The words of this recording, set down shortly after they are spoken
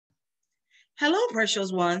Hello,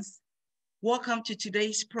 precious ones. Welcome to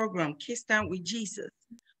today's program, Kiss Time with Jesus,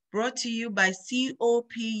 brought to you by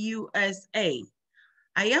COPUSA.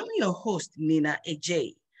 I am your host, Nina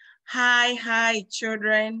Ej. Hi,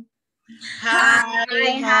 children.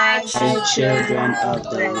 Hi, children of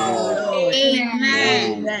the Lord.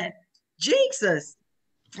 Amen. Jesus,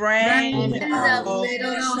 friend of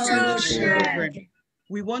little children.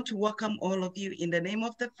 We want to welcome all of you in the name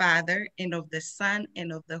of the Father, and of the Son,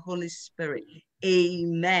 and of the Holy Spirit.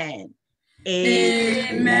 Amen.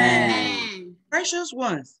 Amen. Precious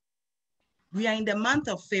ones, we are in the month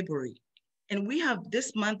of February, and we have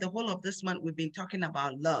this month, the whole of this month, we've been talking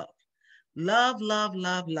about love. Love.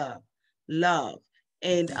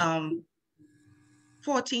 And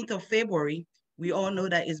 14th of February, we all know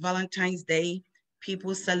that it's Valentine's Day.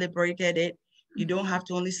 People celebrated it. You don't have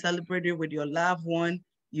to only celebrate it with your loved one.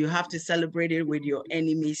 You have to celebrate it with your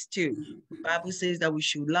enemies too. The Bible says that we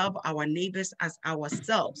should love our neighbors as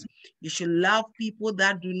ourselves. You should love people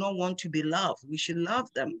that do not want to be loved. We should love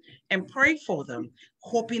them and pray for them,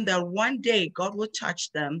 hoping that one day God will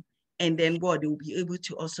touch them, and then what? They will be able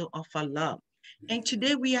to also offer love. And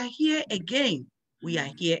today we are here again. We are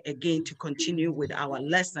here again to continue with our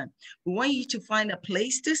lesson. We want you to find a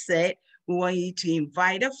place to sit. We want you to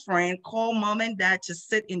invite a friend, call mom and dad to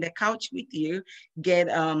sit in the couch with you, get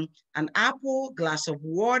an apple, glass of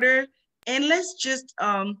water, and let's just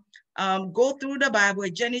go through the Bible, a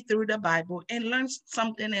journey through the Bible, and learn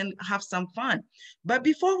something and have some fun. But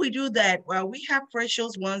before we do that, well, we have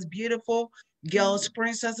precious ones, beautiful girls,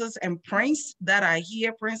 princesses, and princes that are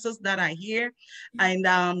here, and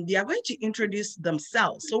they are going to introduce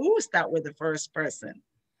themselves. So we'll start with the first person.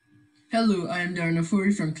 Hello, I am Darren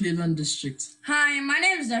Ofori from Cleveland District. Hi, my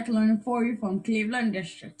name is Jacqueline Ofori from Cleveland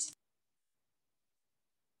District.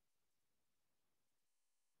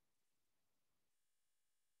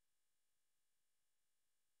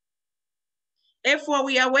 Therefore,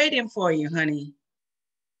 we are waiting for you, honey.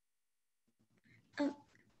 My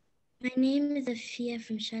name is Afia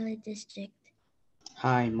from Charlotte District.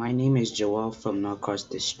 Hi, my name is Joel from Norcross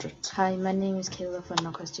District. Hi, my name is Kayla from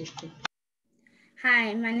Norcross District.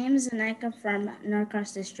 Hi, my name is Anika from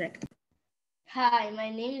Norcross District. Hi,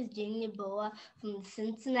 my name is Jamie Boa from the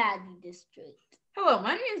Cincinnati District. Hello,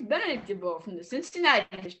 my name is Benedict Boa from the Cincinnati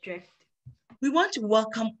District. We want to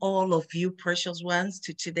welcome all of you precious ones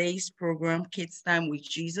to today's program, Kids Time with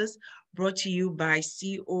Jesus, brought to you by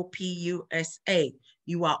COPUSA.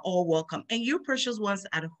 You are all welcome. And you precious ones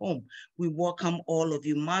at home, we welcome all of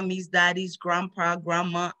you, mommies, daddies, grandpa,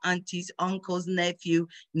 grandma, aunties, uncles, nephew,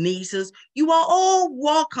 nieces. You are all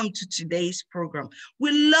welcome to today's program.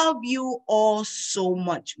 We love you all so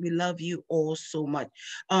much. We love you all so much.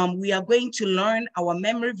 We are going to learn our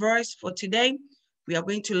memory verse for today. And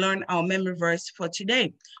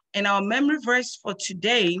our memory verse for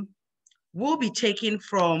today will be taken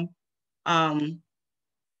from 1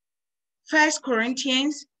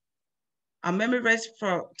 Corinthians. Our memory verse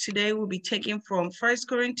for today will be taken from 1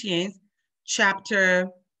 Corinthians chapter,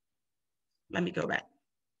 let me go back.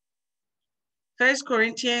 1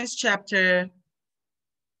 Corinthians chapter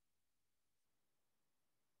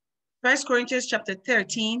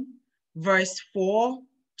 13, verse 4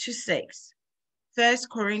 to 6. 1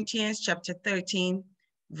 Corinthians chapter 13,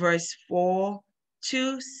 verse 4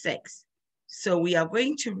 to 6. So we are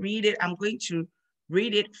going to read it. I'm going to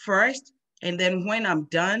read it first, and then when I'm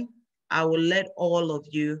done, I will let all of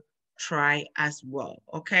you try as well,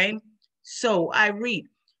 okay? So I read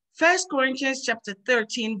 1 Corinthians chapter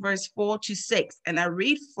 13, verse 4 to 6, and I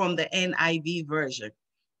read from the NIV version.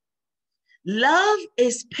 Love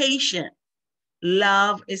is patient.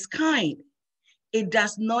 Love is kind. It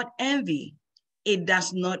does not envy. It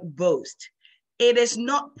does not boast. It is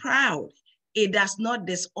not proud. It does not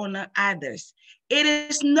dishonor others. It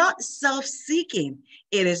is not self-seeking.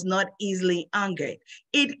 It is not easily angered.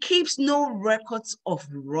 It keeps no records of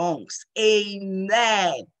wrongs.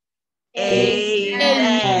 Amen.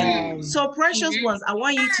 Amen. So precious ones, I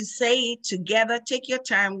want you to say it together. Take your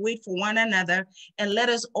time, wait for one another, and let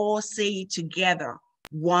us all say it together.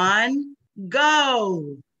 1,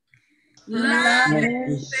 go. Love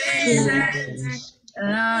is patient.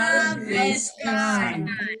 Love is kind.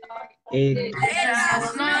 It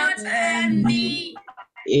does not envy.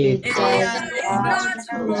 It does not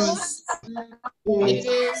boast. It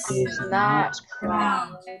is not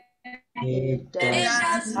proud. It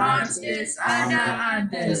does not dishonor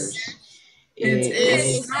others. It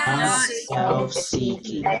is not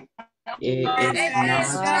self-seeking. It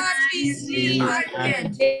is not easily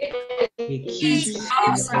angered. It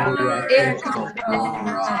keeps no record of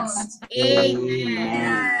wrongs.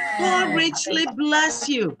 Amen. God richly bless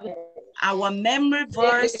you. Our memory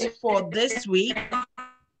verse for this week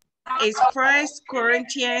is 1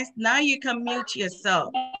 Corinthians. Now you can mute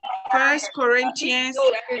yourself. 1 Corinthians.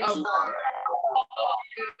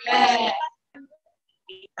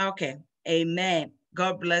 Okay, amen.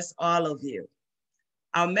 God bless all of you.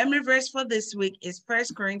 Our memory verse for this week is 1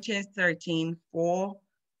 Corinthians 13, 4-6.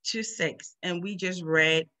 And we just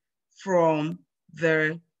read from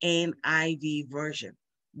the NIV version.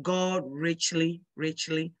 God richly,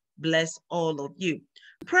 richly bless all of you.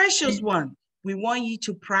 Precious one, we want you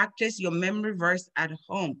to practice your memory verse at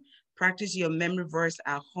home. Practice your memory verse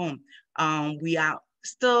at home. We are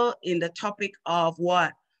still in the topic of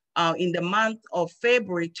what? In the month of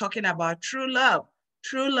February, talking about true love,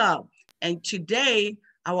 true love. And today,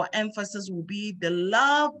 our emphasis will be the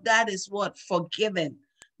love that is what? Forgiven.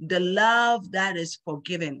 The love that is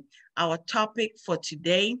forgiven. Our topic for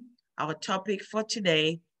today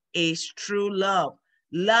is true love.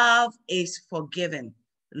 Love is forgiven.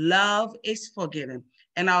 Love is forgiven.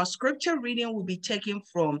 And our scripture reading will be taken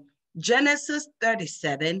from Genesis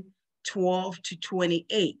 37,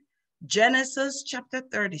 12-28. Genesis chapter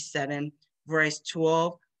 37, verse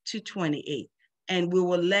 12-28. And we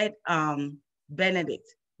will let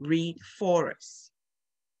Benedict read for us.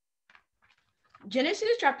 Genesis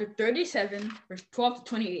chapter 37, verse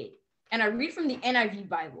 12-28. And I read from the NIV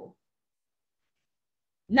Bible.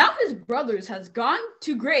 Now his brothers has gone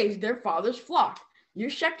to graze their father's flock near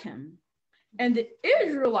Shechem. And the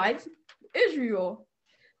Israel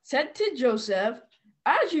said to Joseph,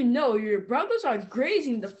 as you know, your brothers are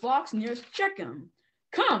grazing the flocks near Shechem.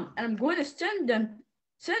 Come, and I'm going to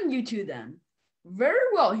send you to them. Very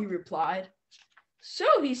well, he replied. So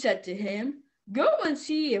he said to him, go and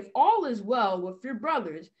see if all is well with your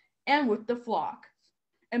brothers and with the flock,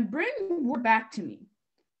 and bring word back to me.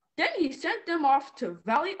 Then he sent them off to the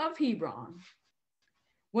valley of Hebron.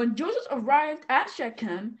 When Joseph arrived at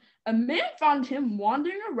Shechem, a man found him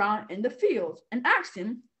wandering around in the fields and asked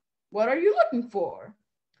him, what are you looking for?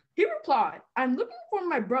 He replied, I'm looking for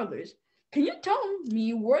my brothers. Can you tell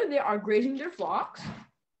me where they are grazing their flocks?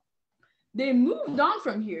 They moved on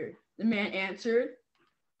from here, the man answered.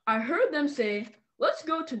 I heard them say, let's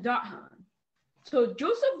go to Dothan. So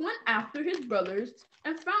Joseph went after his brothers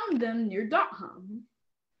and found them near Dothan.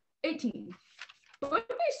 18. But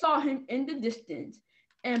they saw him in the distance,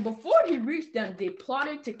 and before he reached them, they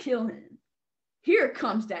plotted to kill him. Here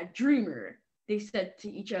comes that dreamer, they said to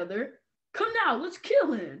each other. Come now, let's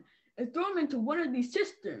kill him and throw him into one of these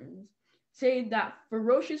cisterns. Say that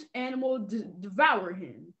ferocious animal devour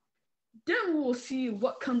him. Then we'll see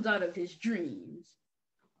what comes out of his dreams.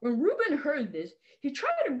 When Reuben heard this, he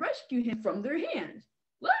tried to rescue him from their hands.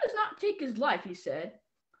 Let us not take his life, he said.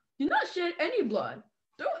 Do not shed any blood.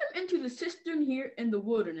 Throw him into the cistern here in the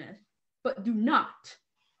wilderness, but do not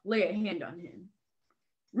lay a hand on him.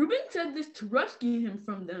 Reuben said this to rescue him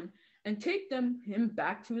from them and take him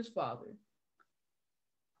back to his father.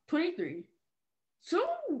 23. So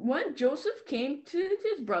when Joseph came to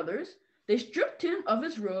his brothers, they stripped him of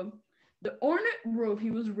his robe, the ornate robe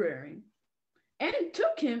he was wearing, and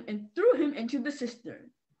took him and threw him into the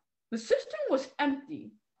cistern. The cistern was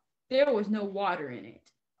empty. There was no water in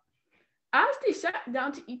it. As they sat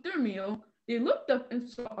down to eat their meal, they looked up and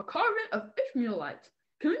saw a caravan of Ishmaelites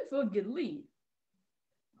coming from Gilead.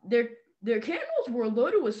 Their camels were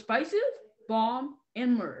loaded with spices, balm,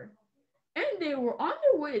 and myrrh, and they were on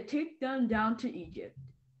their way to take them down to Egypt.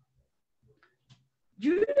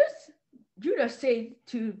 Judah said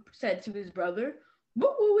to his brother,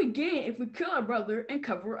 what will we gain if we kill our brother and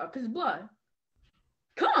cover up his blood?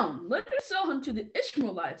 Come, let us sell him to the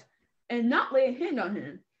Ishmaelites and not lay a hand on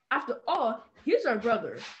him. After all, he is our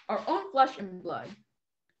brother, our own flesh and blood.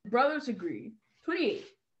 The brothers agreed. 28.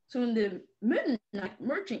 So when the midnight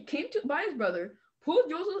merchant came to buy his brother, pulled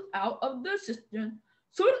Joseph out of the cistern,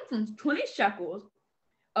 sold him for 20 shekels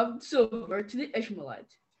of silver to the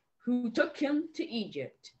Ishmaelites, who took him to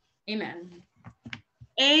Egypt. Amen.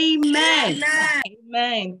 Amen.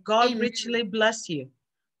 Amen. God richly bless you.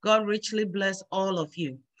 God richly bless all of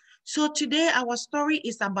you. So today our story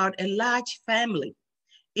is about a large family.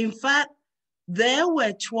 In fact, there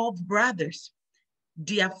were 12 brothers.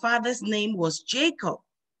 Their father's name was Jacob.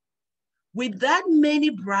 With that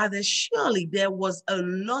many brothers, surely there was a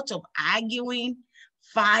lot of arguing,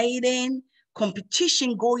 fighting,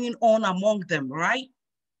 competition going on among them, right?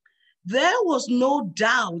 There was no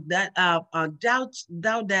doubt that,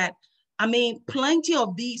 plenty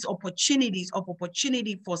of these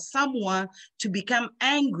opportunity for someone to become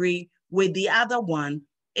angry with the other one.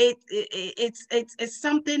 It's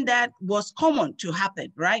something that was common to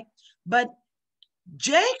happen, right? But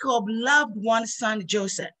Jacob loved one son,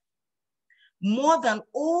 Joseph. more than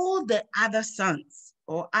all the other sons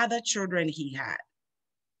or other children he had.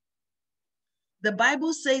 The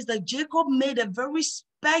Bible says that Jacob made a very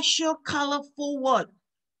special, colorful what?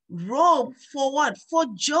 Robe for what? For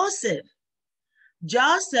Joseph.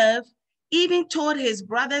 Joseph even told his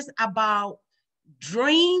brothers about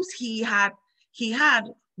dreams he had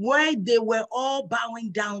where they were all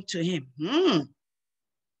bowing down to him.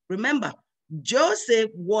 Remember,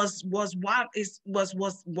 Joseph was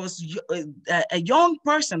a young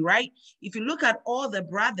person, right? If you look at all the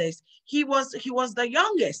brothers, he was the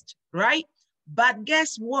youngest, right? But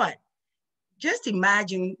guess what? Just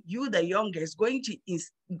imagine you, the youngest, going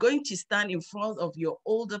to stand in front of your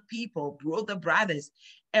older people, brother brothers,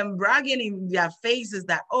 and bragging in their faces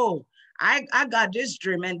that, oh, I got this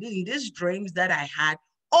dream, and in these dreams that I had,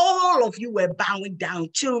 all of you were bowing down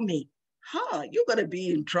to me. You're gonna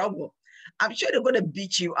be in trouble. I'm sure they're gonna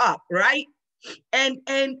beat you up, right? And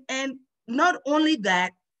not only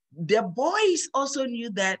that, the boys also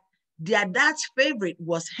knew that their dad's favorite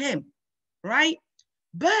was him, right?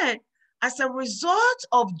 But as a result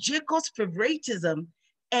of Jacob's favoritism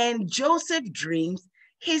and Joseph's dreams,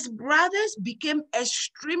 his brothers became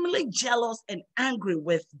extremely jealous and angry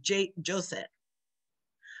with Joseph.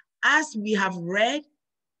 As we have read,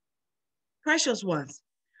 precious ones,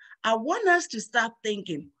 I want us to start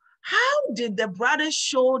thinking, how did the brothers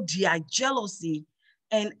show their jealousy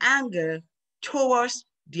and anger towards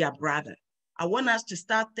their brother? I want us to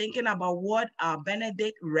start thinking about what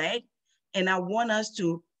Benedict read, and I want us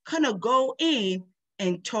to kind of go in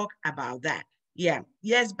and talk about that. Yeah,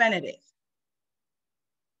 yes, Benedict.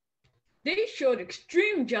 They showed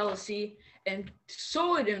extreme jealousy and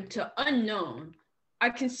sold him to unknown.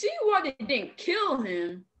 I can see why they didn't kill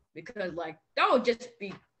him, because like that would just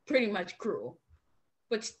be pretty much cruel.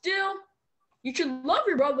 But still, you should love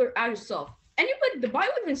your brother as yourself. The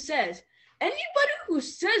Bible even says, anybody who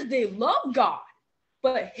says they love God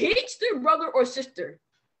but hates their brother or sister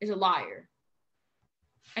is a liar.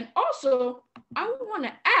 And also, I want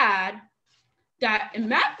to add that in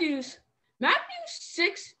Matthew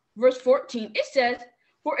 6, verse 14, it says,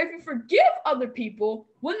 for if you forgive other people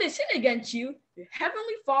when they sin against you, your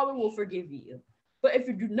heavenly Father will forgive you. But if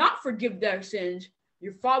you do not forgive their sins,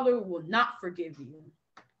 your Father will not forgive you.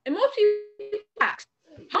 And most people ask,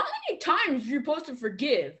 how many times are you supposed to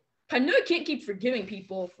forgive? I know you can't keep forgiving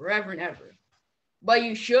people forever and ever, but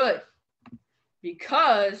you should,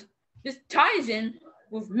 because this ties in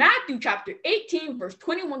with Matthew chapter 18, verse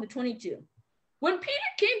 21 to 22. When Peter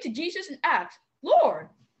came to Jesus and asked, Lord,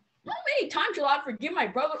 how many times shall I forgive my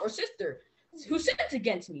brother or sister who sins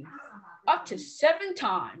against me? Up to 7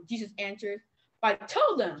 times, Jesus answered. But I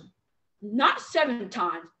tell them, not 7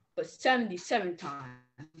 times, but 77 times.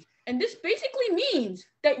 And this basically means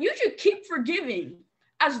that you should keep forgiving.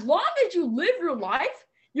 As long as you live your life,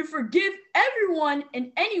 you forgive everyone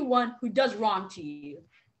and anyone who does wrong to you.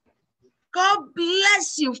 God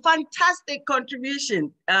bless you. Fantastic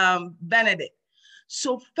contribution, Benedict.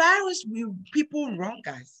 So far as people wrong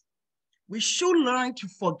us, we should learn to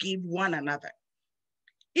forgive one another.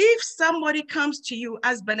 If somebody comes to you,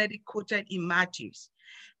 as Benedict quoted in Matthew,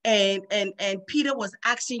 and Peter was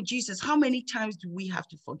asking Jesus, how many times do we have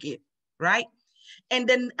to forgive, right? And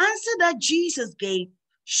the answer that Jesus gave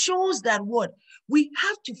shows that what? We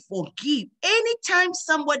have to forgive. Anytime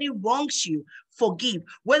somebody wrongs you, forgive.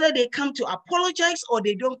 Whether they come to apologize or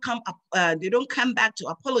they don't come back to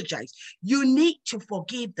apologize. You need to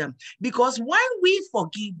forgive them, because when we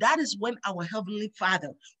forgive, that is when our Heavenly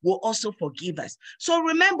Father will also forgive us. So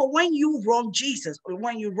remember, when you wrong Jesus, or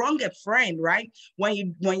when you wrong a friend, right? When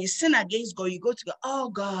you sin against God, you go to God, oh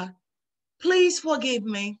God, please forgive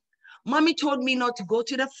me. Mommy told me not to go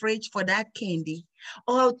to the fridge for that candy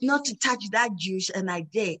or not to touch that juice, and I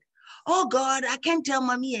did. Oh God, I can't tell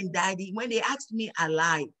mommy and daddy. When they asked me, I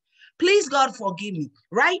lied. Please, God, forgive me,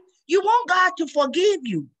 right? You want God to forgive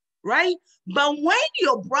you, right? But when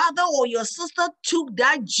your brother or your sister took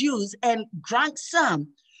that juice and drank some,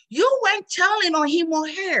 you went telling on him or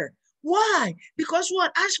her. Why? Because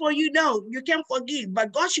what? As for you know, you can forgive,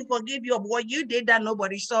 but God should forgive you of what you did that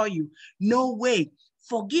nobody saw you. No way.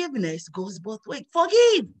 Forgiveness goes both ways.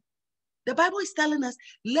 Forgive. The Bible is telling us,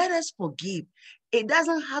 let us forgive. It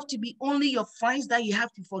doesn't have to be only your friends that you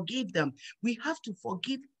have to forgive them. We have to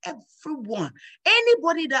forgive everyone.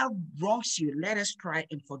 Anybody that wrongs you, let us try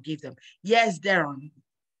and forgive them. Yes, Darren.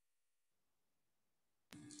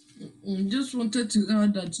 Just wanted to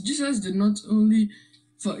add that Jesus does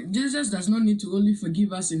not need to only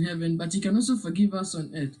forgive us in heaven, but he can also forgive us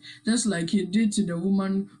on earth, just like he did to the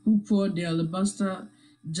woman who poured the alabaster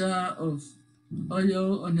jar of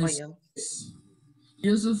oil on his face. He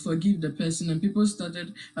also forgive the person, and people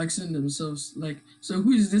started asking themselves, like, so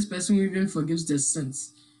who is this person who even forgives the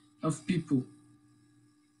sins of people?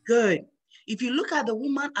 Good. If you look at the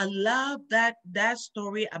woman, I love that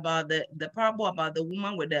story about the parable about the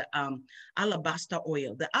woman with the alabaster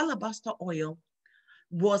oil. The alabaster oil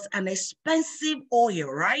was an expensive oil,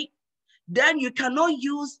 right? Then you cannot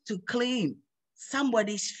use to clean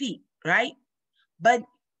somebody's feet, right? But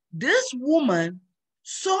this woman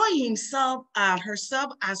saw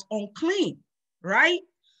herself as unclean, right?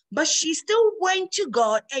 But she still went to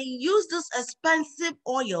God and used this expensive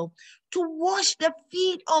oil to wash the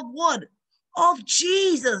feet of what? Of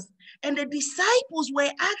Jesus. And the disciples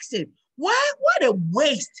were asking, why? What a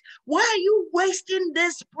waste. Why are you wasting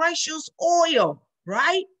this precious oil,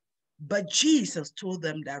 right? But Jesus told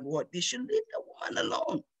them that what? They should leave the woman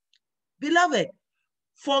alone. Beloved,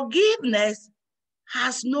 forgiveness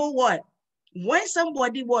has no what? When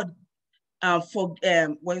somebody when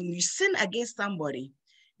you sin against somebody,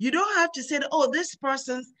 you don't have to say, oh, this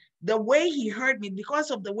person's, the way he hurt me,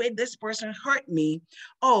 because of the way this person hurt me,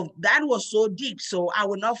 oh, that was so deep, so I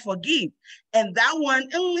will not forgive. And that one,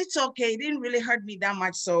 oh, it's okay, it didn't really hurt me that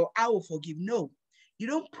much, so I will forgive. No, you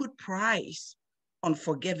don't put price on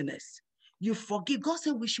forgiveness. You forgive. God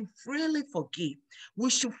said we should freely forgive. We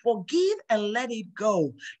should forgive and let it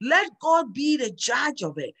go. Let God be the judge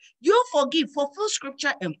of it. You forgive, fulfill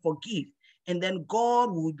scripture and forgive. And then God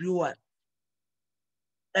will do what?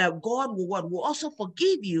 God will what? Will also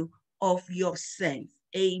forgive you of your sins.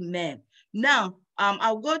 Amen. Now,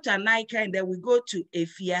 I'll go to Anika, and then we go to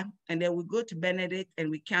Ephia, and then we go to Benedict, and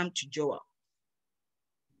we come to Joel.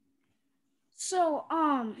 So,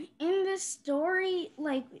 in this story,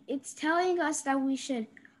 like, it's telling us that we should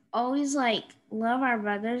always, like, love our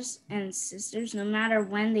brothers and sisters no matter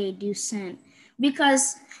when they do sin.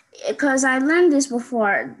 Because I learned this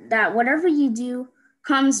before, that whatever you do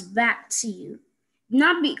comes back to you.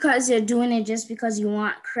 Not because you're doing it just because you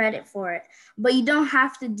want credit for it, but you don't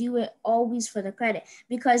have to do it always for the credit,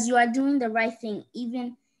 because you are doing the right thing,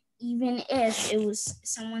 even if it was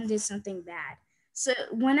someone did something bad. So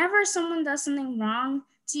whenever someone does something wrong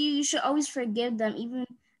to you, you should always forgive them, even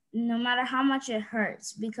no matter how much it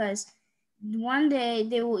hurts, because one day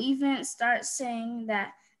they will even start saying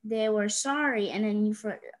that they were sorry, and then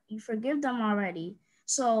you forgive them already.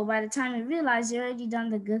 So by the time you realize, you already done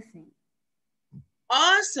the good thing.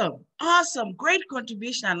 Awesome. Awesome. Great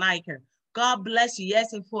contribution, Anika. God bless you.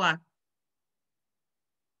 Yes, Efua.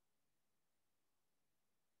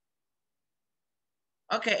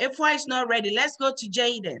 Okay, Efua is not ready. Let's go to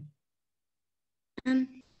Jaden.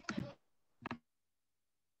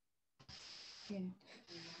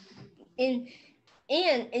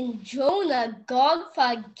 In Jonah, God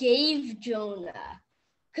forgave Jonah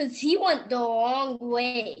because he went the wrong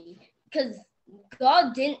way, because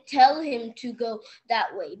God didn't tell him to go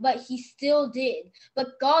that way, but he still did.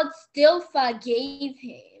 But God still forgave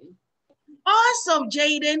him. Awesome,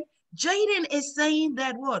 Jaden. Jaden is saying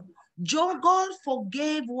that what? God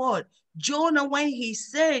forgave what? Jonah when he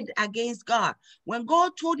sinned against God. When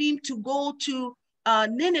God told him to go to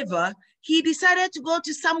Nineveh, he decided to go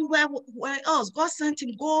to somewhere else. God sent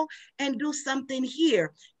him, go and do something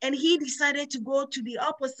here. And he decided to go to the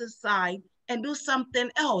opposite side and do something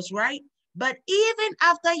else, right? But even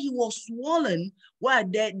after he was swollen, well,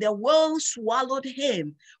 the world swallowed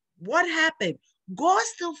him. What happened? God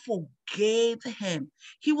still forgave him.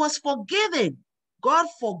 He was forgiven. God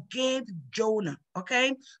forgave Jonah,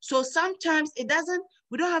 okay? So sometimes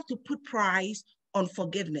we don't have to put price on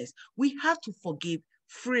forgiveness. We have to forgive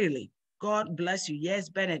freely. God bless you. Yes,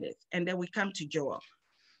 Benedict. And then we come to Joel.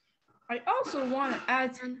 I also want to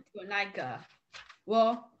add to Anika.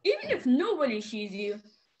 Well, even if nobody sees you,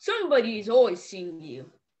 somebody is always seeing you.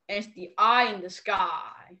 And it's the eye in the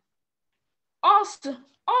sky.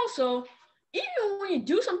 Also, even when you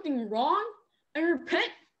do something wrong and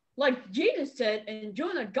repent, like Jaden said, and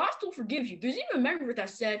Jonah, God still forgives you. There's even a member that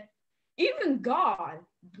said, even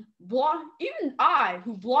I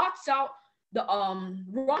who blots out the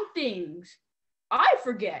wrong things, I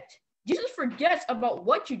forget. Jesus forgets about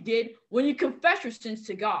what you did when you confess your sins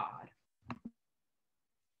to God.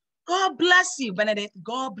 God bless you, Benedict.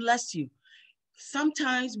 God bless you.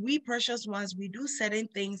 Sometimes we precious ones, we do certain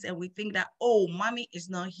things and we think that, oh, mommy is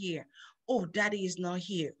not here. Oh, daddy is not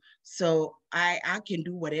here. So I can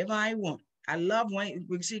do whatever I want. I love when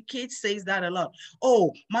we see kids says that a lot.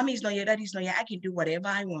 Oh, mommy is not here, daddy is not here. I can do whatever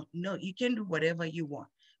I want. No, you can do whatever you want.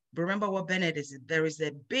 But remember what Benedict said. There is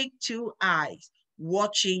a big two eyes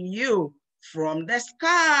watching you from the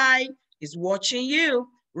sky. Is watching you.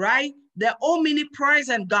 right? The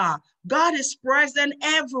omnipresent God. God is present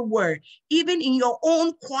everywhere, even in your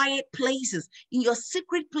own quiet places, in your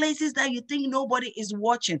secret places that you think nobody is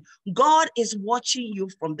watching. God is watching you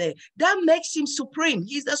from there. That makes him supreme.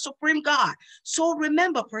 He's the supreme God. So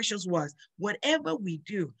remember, precious ones, whatever we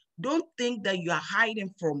do, don't think that you are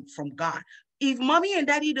hiding from God. If mommy and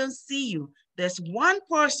daddy don't see you, there's one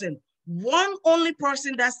person, one only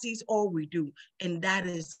person that sees all we do, and that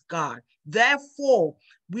is God. Therefore,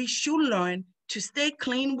 we should learn to stay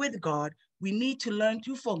clean with God. We need to learn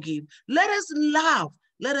to forgive. Let us love.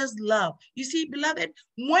 Let us love. You see, beloved,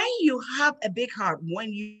 when you have a big heart,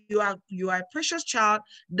 when you are a precious child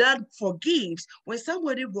that forgives, when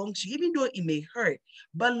somebody wrongs you, even though it may hurt,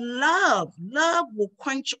 but love will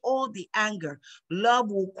quench all the anger.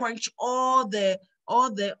 Love will quench all the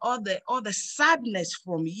sadness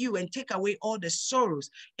from you and take away all the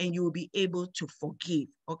sorrows, and you will be able to forgive.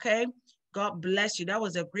 Okay? God bless you. That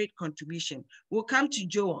was a great contribution. We'll come to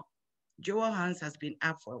Joel. Joel Hans has been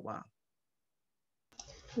up for a while.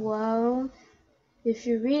 Well, if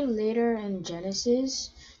you read later in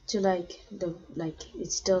Genesis to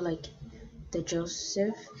it's still like the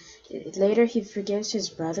Joseph. Later he forgives his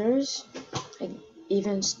brothers, like,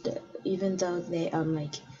 even though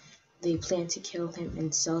they plan to kill him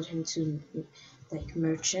and sell him to like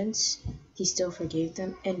merchants. He still forgave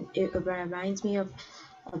them, and it reminds me of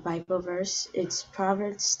a Bible verse. It's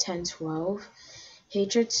Proverbs 10:12.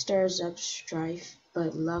 Hatred stirs up strife,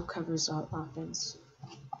 but love covers all offense.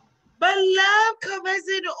 But love covers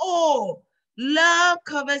it all. Love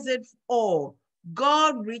covers it all.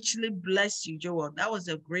 God richly bless you, Joel. That was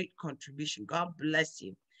a great contribution. God bless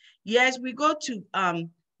you. Yes, we go to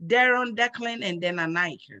Darren, Declan, and then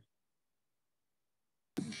Anaika.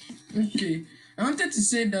 Okay. I wanted to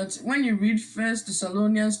say that when you read First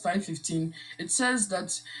Thessalonians 5:15, it says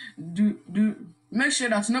that do make sure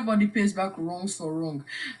that nobody pays back wrongs for wrong,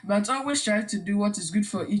 but always try to do what is good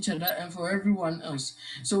for each other and for everyone else.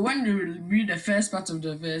 So when you read the first part of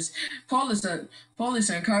the verse, Paul is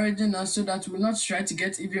encouraging us so that we'll not try to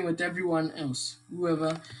get even with everyone else,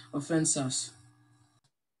 whoever offends us.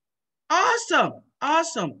 Awesome.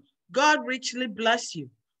 Awesome. God richly bless you.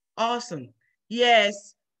 Awesome.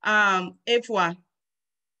 Yes. Ifwa.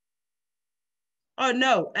 Oh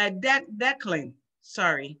no, Declan.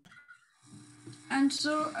 Sorry. And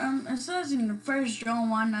so it says in 1 John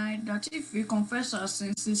 1:9 that if we confess our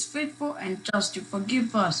sins, he's faithful and just to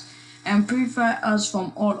forgive us and purify us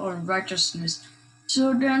from all unrighteousness.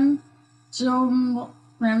 So then,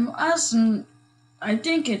 as I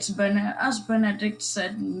think it's as Benedict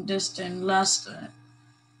said this thing last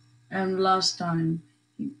time,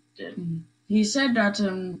 he said that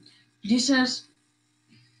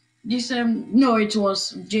no, it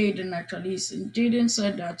was Jaden actually. Jaden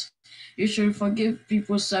said that you should forgive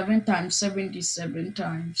people 7 times, 77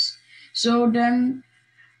 times. So then,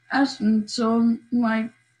 my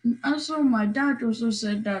dad also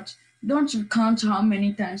said that don't you count how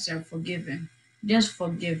many times you're forgiven, just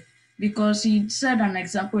forgive. Because he said an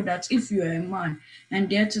example that if you are a man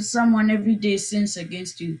and yet someone every day sins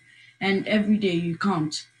against you, and every day you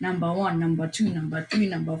count number 1, number 2, number 3,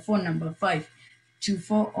 number 4, number 5 to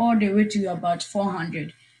 4, all the way to about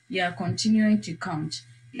 400, you are continuing to count.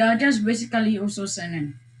 You are just basically also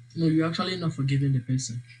sinning. No, you're actually not forgiving the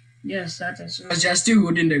person. Yes, that is right. Because you're still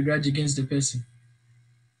holding the grudge against the person.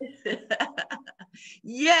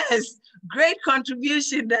 Yes, great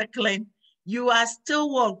contribution, Declan. You are still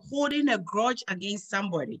holding a grudge against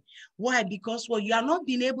somebody. Why? Because you are not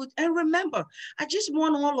being able to, and remember, I just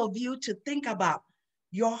want all of you to think about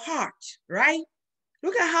your heart, right?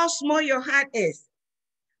 Look at how small your heart is.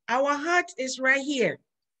 Our heart is right here,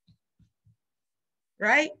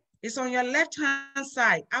 right? It's on your left-hand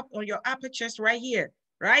side, up on your upper chest right here,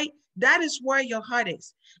 right? That is where your heart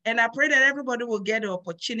is. And I pray that everybody will get the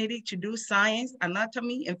opportunity to do science,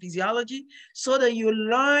 anatomy, and physiology so that you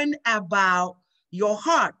learn about your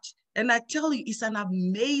heart. And I tell you, it's an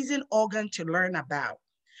amazing organ to learn about.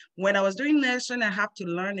 When I was doing nursing, I have to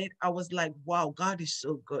learn it. I was like, wow, God is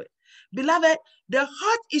so good. Beloved, the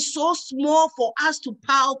heart is so small for us to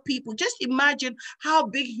pile people. Just imagine how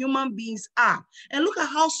big human beings are. And look at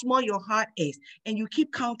how small your heart is. And you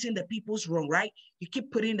keep counting the people's wrong, right? You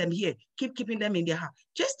keep putting them here, keep keeping them in their heart.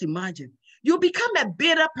 Just imagine. You become a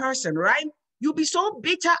bitter person, right? You'll be so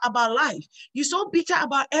bitter about life. You're so bitter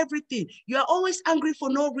about everything. You are always angry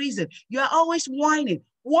for no reason. You are always whining.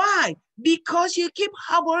 Why? Because you keep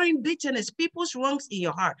harboring bitterness, people's wrongs in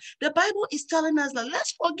your heart. The Bible is telling us that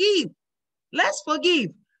let's forgive. Let's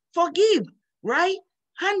forgive. Forgive, right?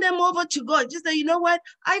 Hand them over to God. Just say, you know what?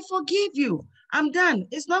 I forgive you. I'm done.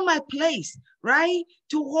 It's not my place, right?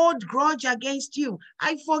 To hold grudge against you.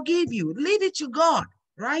 I forgive you. Leave it to God,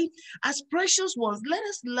 right? As precious ones, let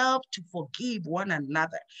us love to forgive one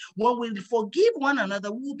another. When we forgive one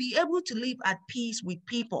another, we'll be able to live at peace with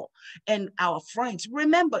people and our friends.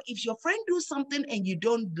 Remember, if your friend do something and you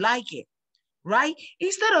don't like it, right?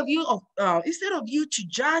 Instead of you to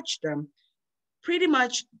judge them, pretty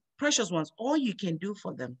much, precious ones, all you can do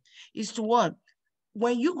for them is to what?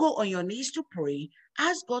 When you go on your knees to pray,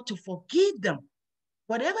 ask God to forgive them.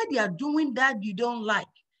 Whatever they are doing that you don't like,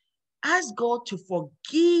 ask God to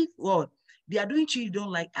forgive what they are doing to you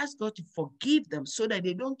don't like. Ask God to forgive them so that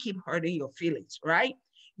they don't keep hurting your feelings, right?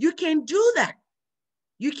 You can do that.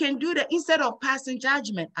 You can do that instead of passing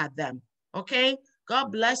judgment at them, okay?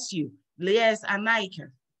 God bless you. Yes,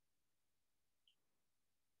 Anaika.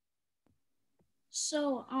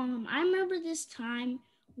 So I remember this time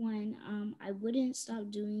when I wouldn't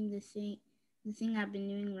stop doing the thing I've been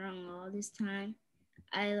doing wrong all this time.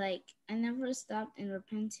 I never stopped and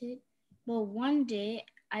repented. But one day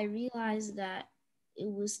I realized that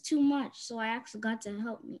it was too much. So I asked God to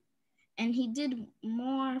help me. And he did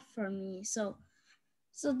more for me. So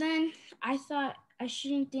then I thought I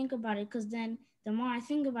shouldn't think about it, because then the more I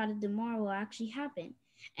think about it, the more it will actually happen.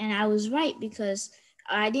 And I was right, because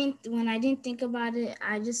when I didn't think about it,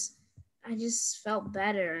 I just felt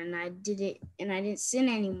better, and I did it, and I didn't sin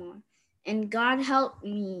anymore. And God helped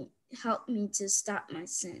me to stop my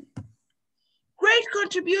sin. Great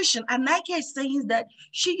contribution. And Nike is saying that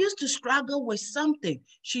she used to struggle with something.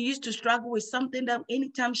 She used to struggle with something that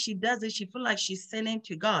anytime she does it, she feels like she's sinning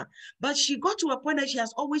to God. But she got to a point that she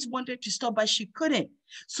has always wanted to stop, but she couldn't.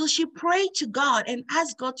 So she prayed to God and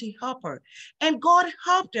asked God to help her. And God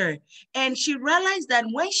helped her. And she realized that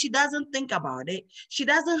when she doesn't think about it, she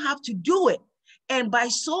doesn't have to do it. And by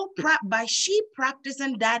she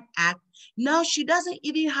practicing that act, now she doesn't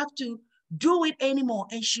even have to do it anymore.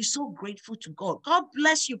 And she's so grateful to God. God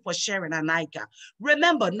bless you for sharing, Anaika.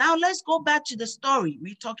 Remember, now let's go back to the story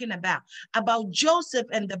we're talking about Joseph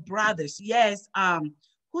and the brothers. Yes,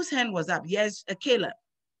 whose hand was up? Yes, Caleb.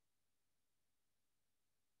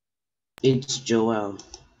 It's Joel.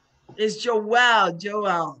 It's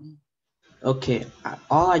Joel. Okay,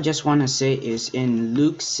 all I just want to say is in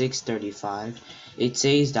Luke 6:35, it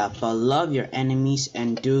says that, but love your enemies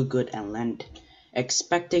and do good and lend,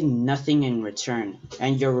 expecting nothing in return,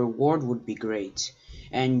 and your reward would be great,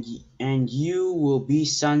 and you will be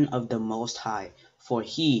son of the Most High, for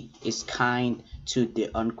he is kind to the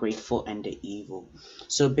ungrateful and the evil.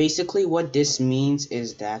 So basically what this means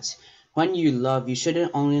is that when you love, you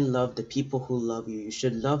shouldn't only love the people who love you, you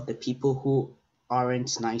should love the people who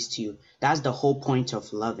aren't nice to you. That's the whole point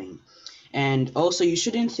of loving. And also, you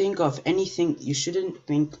shouldn't think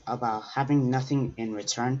about having nothing in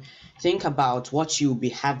return. Think about what you'll be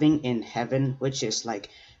having in heaven, which is like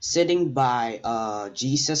sitting by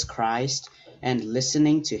Jesus Christ and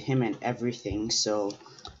listening to him and everything. So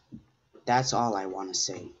that's all I want to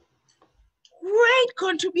say. Great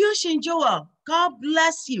contribution, Joel. God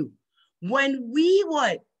bless you. When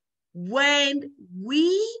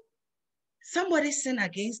somebody sin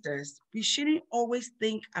against us, we shouldn't always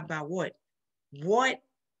think about what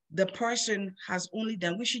the person has only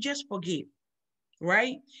done. We should just forgive,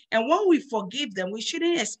 right? And when we forgive them, we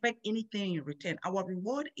shouldn't expect anything in return. Our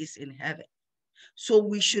reward is in heaven. So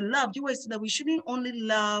we should love. You said that we shouldn't only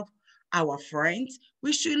love our friends,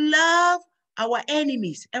 we should love our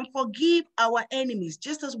enemies and forgive our enemies,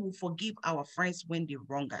 just as we forgive our friends when they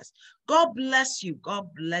wrong us. God bless you. God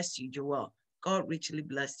bless you, Joel. God richly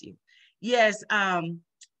bless you. Yes,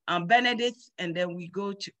 Benedict, and then we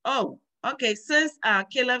go to, okay, since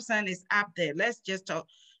Caleb's son is up there, let's just talk.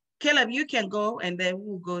 Caleb, you can go, and then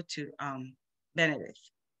we'll go to Benedict.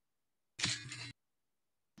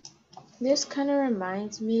 This kind of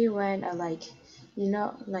reminds me when like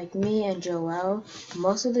me and Joel,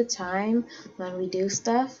 most of the time when we do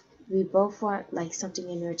stuff, we both want like something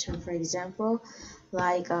in return. For example,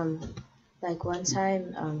 like one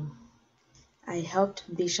time I helped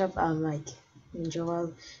Bishop like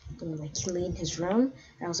Joel like clean his room.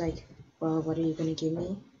 I was like, well, what are you gonna give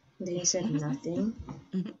me? And then he said nothing.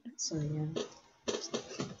 So yeah.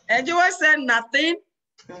 And Joel said nothing.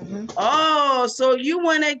 Oh, so you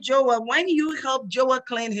wanted Joel, when you help Joel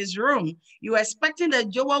clean his room, you're expecting that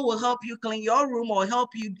Joel will help you clean your room or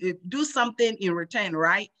help you do something in return,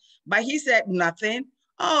 right? But he said nothing.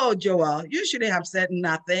 Oh, Joel, you shouldn't have said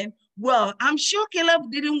nothing. Well, I'm sure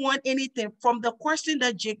Caleb didn't want anything. From the question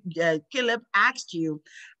that Caleb asked you,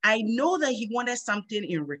 I know that he wanted something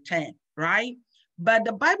in return, right? But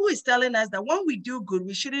the Bible is telling us that when we do good,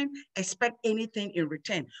 we shouldn't expect anything in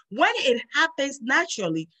return. When it happens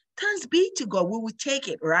naturally, thanks be to God, we will take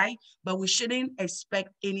it, right? But we shouldn't expect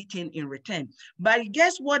anything in return. But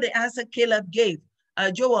guess what the answer Caleb gave,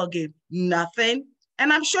 Joel gave? Nothing.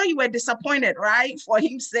 And I'm sure you were disappointed, right? For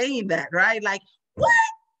him saying that, right? Like, what?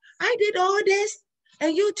 I did all this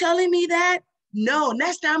and you telling me that? No,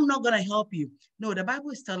 next time I'm not going to help you. No, the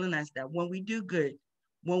Bible is telling us that when we do good,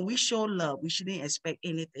 when we show love, we shouldn't expect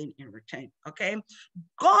anything in return, okay?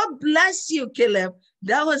 God bless you, Caleb.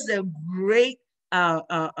 That was a great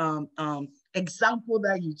example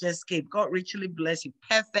that you just gave. God richly bless you.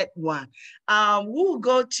 Perfect one. We'll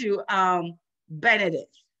go to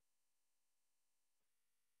Benedict.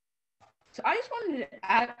 So I just wanted to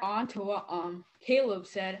add on to what Caleb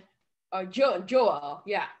said, Joel,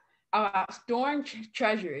 yeah, about storing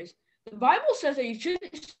treasures. The Bible says that you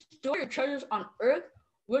shouldn't store your treasures on earth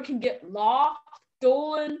where it can get lost,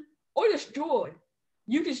 stolen, or destroyed.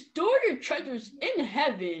 You can store your treasures in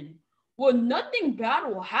heaven where nothing bad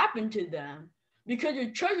will happen to them because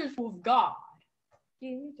your treasures with God.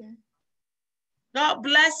 God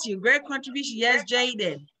bless you. Great contribution. Yes,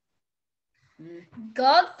 Jaden.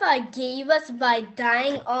 God forgave us by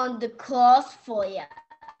dying on the cross for us.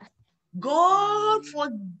 God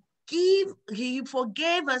he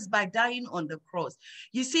forgave us by dying on the cross.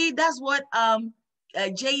 You see, that's what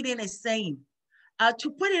Jaden is saying. To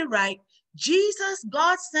put it right, Jesus,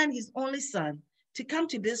 God sent his only son to come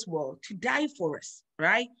to this world to die for us,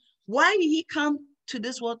 right? Why did he come to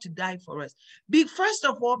this world to die for us? First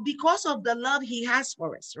of all, because of the love he has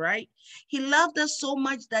for us, right? He loved us so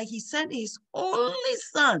much that he sent his only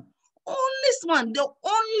son, the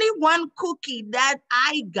only one cookie that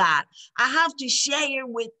I got. I have to share it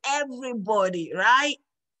with everybody, right?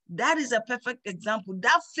 That is a perfect example.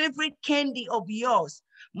 That favorite candy of yours,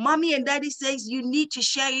 mommy and daddy says you need to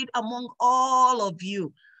share it among all of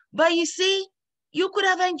you. But you see, you could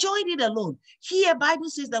have enjoyed it alone. Here, Bible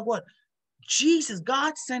says that what? Jesus,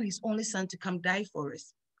 God sent his only son to come die for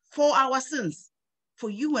us, for our sins, for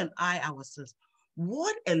you and I, our sins.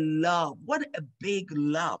 What a love, what a big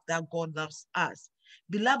love that God loves us.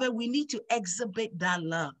 Beloved, we need to exhibit that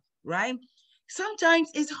love, right?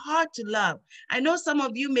 Sometimes it's hard to love. I know some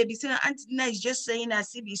of you may be saying, Auntie Nina is just saying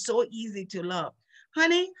as if it's so easy to love.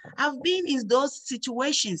 Honey, I've been in those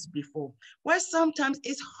situations before where sometimes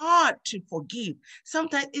it's hard to forgive.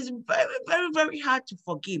 Sometimes it's very, very, very hard to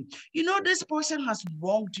forgive. You know, this person has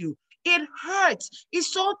wronged you. It hurts.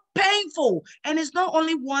 It's so painful. And it's not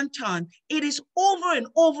only one time. It is over and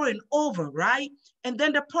over and over, right? And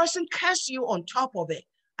then the person curses you on top of it.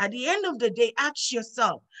 At the end of the day, ask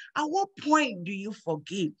yourself, at what point do you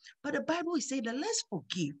forgive? But the Bible is saying that let's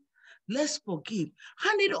forgive. Let's forgive.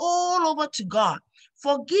 Hand it all over to God.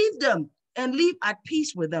 Forgive them and live at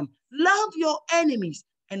peace with them. Love your enemies.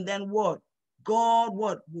 And then what? God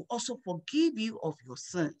will also forgive you of your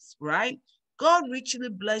sins, right? God richly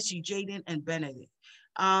bless you, Jaden and Benedict.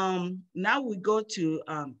 Now we go to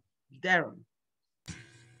Darren.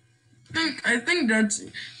 I think that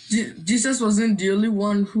Jesus wasn't the only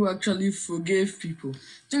one who actually forgave people.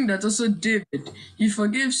 I think that also David, he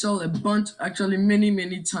forgave Saul a bunch, actually many,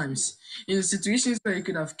 many times. In situations where he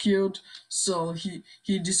could have killed Saul,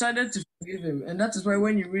 he decided to forgive him. And that is why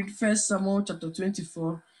when you read 1 Samuel chapter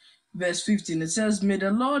 24, verse 15, it says, "May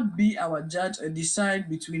the Lord be our judge and decide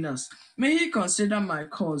between us. May he consider my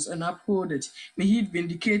cause and uphold it. May he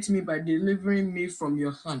vindicate me by delivering me from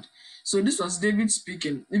your hand." So this was David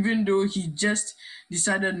speaking, even though he just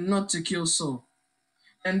decided not to kill Saul.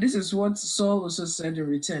 And this is what Saul also said in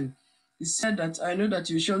return. He said that, "I know that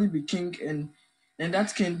you surely be king and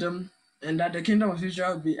that kingdom, and that the kingdom of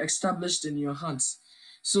Israel will be established in your hands."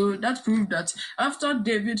 So that proved that after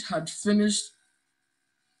David had finished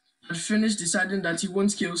deciding that he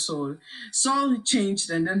won't kill Saul, Saul changed,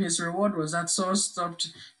 and then his reward was that Saul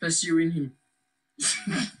stopped pursuing him.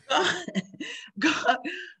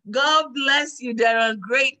 God bless you, Darren.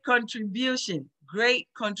 Great contribution. Great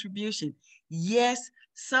contribution. Yes,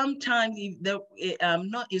 sometimes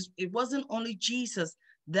it wasn't only Jesus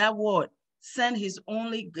that would send it's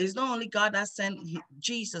not only God that sent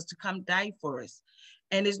Jesus to come die for us.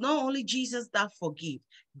 And it's not only Jesus that forgave.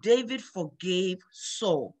 David forgave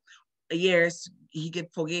Saul. Yes, he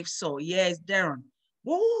forgave Saul. Yes, Darren.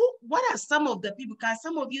 What are some of the people? Can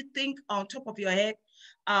some of you think on top of your head,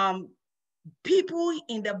 people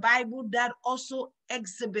in the Bible that also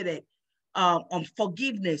exhibited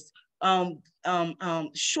forgiveness,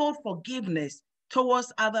 showed forgiveness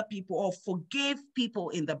towards other people or forgave people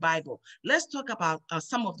in the Bible? Let's talk about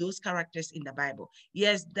some of those characters in the Bible.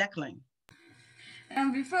 Yes, Declan.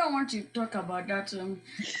 And before I want to talk about that, I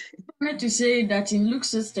wanted to say that in Luke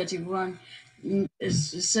 6:31, it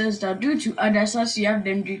says that do to others as you have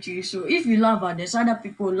them do to you. So if you love others, other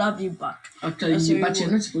people will love you back. After as a you, but you're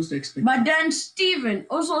reward. not supposed to expect. But then Stephen,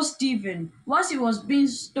 once he was being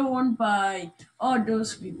stoned by all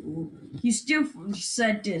those people, he still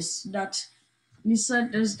said this that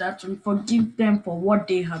forgive them for what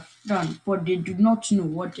they have done, for they do not know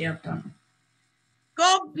what they have done.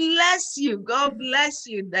 God bless you. God bless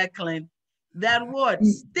you, Declan. That word.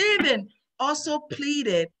 Stephen also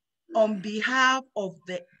pleaded on behalf of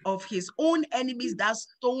his own enemies that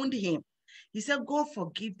stoned him. He said, God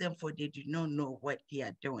forgive them for they do not know what they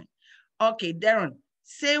are doing. Okay, Darren,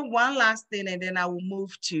 say one last thing and then I will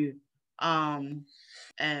move to,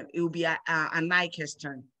 it will be a Nike's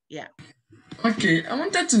turn. Yeah. Okay, I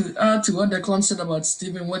wanted to add to what Declan said about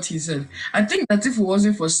Stephen, what he said. I think that if it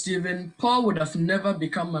wasn't for Stephen, Paul would have never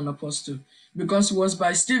become an apostle, because it was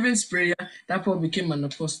by Stephen's prayer that Paul became an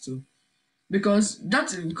apostle. Because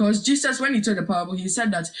Jesus, when he told the parable, he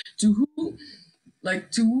said that to whom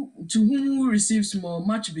who receives more,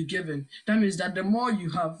 much will be given. That means that the more you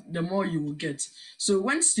have, the more you will get. So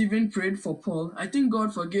when Stephen prayed for Paul, I think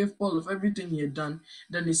God forgave Paul of everything he had done.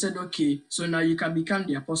 Then he said, okay, so now you can become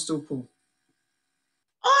the apostle Paul.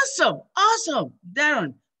 Awesome, awesome,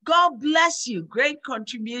 Darren. God bless you. Great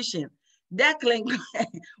contribution. Declan,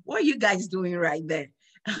 what are you guys doing right there?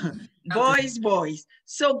 boys.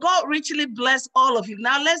 So God richly bless all of you.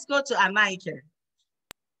 Now let's go to Anaike.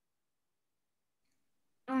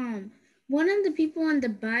 One of the people in the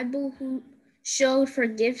Bible who showed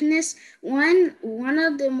forgiveness, one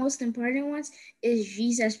of the most important ones is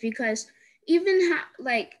Jesus, because even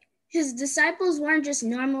his disciples weren't just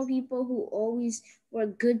normal people who always were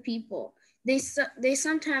good people. They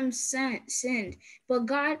sometimes sinned,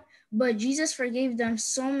 but Jesus forgave them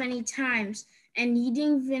so many times, and he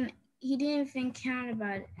didn't even count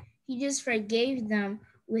about it. He just forgave them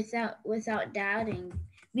without doubting,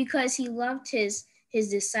 because he loved his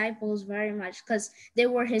disciples very much, because they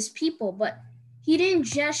were his people. But he didn't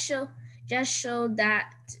just show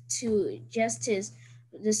that to just his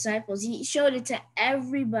disciples. He showed it to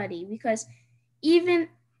everybody, because even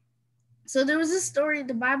so, there was a story in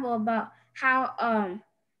the Bible about how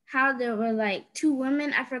there were like two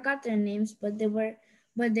women. I forgot their names, but they were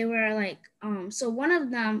like so one of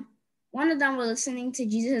them was listening to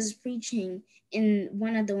Jesus preaching in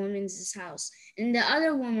one of the women's house, and the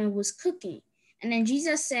other woman was cooking. And then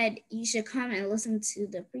Jesus said, you should come and listen to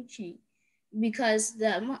the preaching, because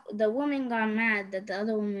the woman got mad that the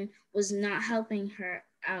other woman was not helping her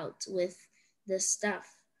out with the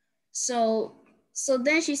stuff. So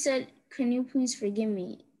then she said, can you please forgive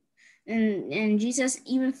me? And Jesus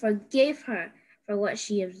even forgave her for what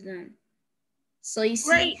she has done. So you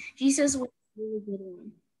see, Jesus was a really good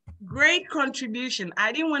one. Great contribution.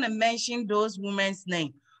 I didn't want to mention those women's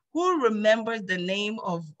name. Who remembers the name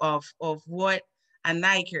of what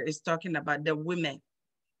Anaike is talking about, the women?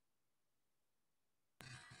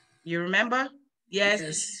 You remember?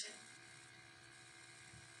 Yes.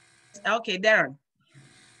 Okay, Darren.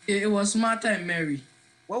 It was Martha and Mary.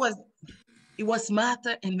 It was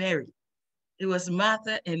Martha and Mary. It was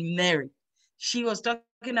Martha and Mary. She was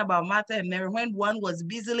talking about Martha and Mary when one was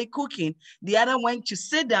busily cooking, the other went to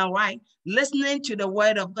sit down, right, listening to the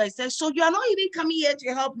word of God. He said, so you are not even coming here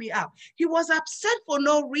to help me out. He was upset for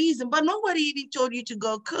no reason, but nobody even told you to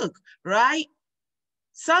go cook, right?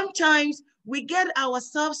 Sometimes we get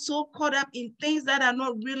ourselves so caught up in things that are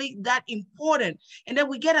not really that important, and then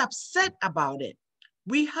we get upset about it.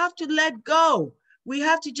 We have to let go. We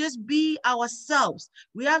have to just be ourselves.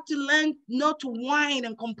 We have to learn not to whine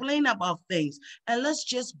and complain about things, and let's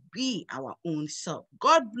just be our own self.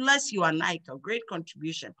 God bless you, Anaika. Great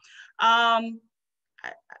contribution. I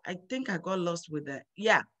think I got lost with that.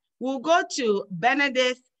 Yeah, we'll go to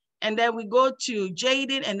Benedict, and then we go to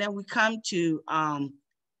Jaden, and then we come to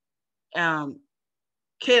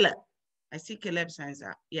Caleb. I see Caleb signs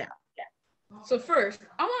up. Yeah. So first,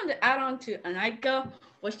 I wanted to add on to Anaika,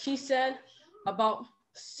 what she said about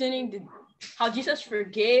sinning, how Jesus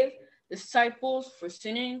forgave disciples for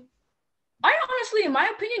sinning. I honestly, in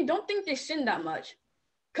my opinion, don't think they sinned that much.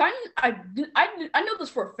 I know this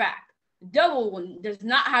for a fact. The devil does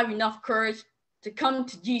not have enough courage to come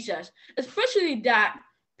to Jesus, especially that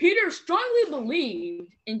Peter strongly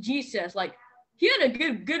believed in Jesus. Like, he had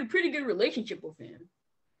a pretty good relationship with him.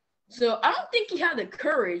 So I don't think he had the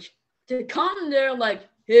courage to come there like,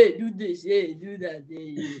 hey, do this, hey, do that,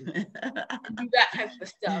 hey, do that type of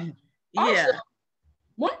stuff. Yeah. Also,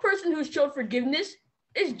 one person who showed forgiveness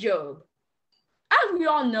is Job. As we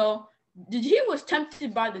all know, he was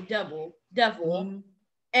tempted by the devil, Mm-hmm.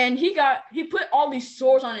 and he put all these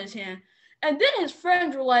sores on his hand. And then his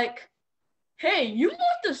friends were like, hey, you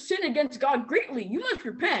must have sinned against God greatly. You must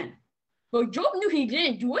repent. But Job knew he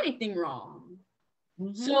didn't do anything wrong.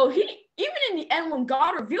 Mm-hmm. So even in the end, when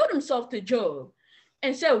God revealed himself to Job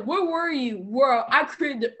and said, where were you where I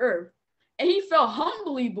created the earth? And he fell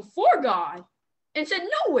humbly before God and said,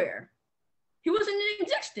 nowhere. He wasn't in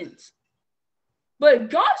existence. But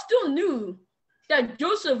God still knew that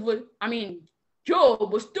Job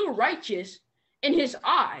was still righteous in his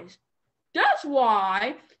eyes. That's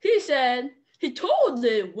why he told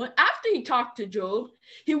them, after he talked to Job,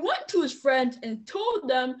 he went to his friends and told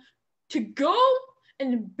them to go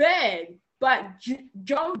and beg by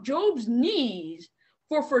Job's knees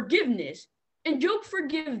for forgiveness. And Job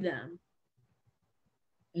forgave them.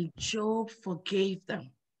 And Job forgave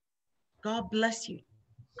them. God bless you.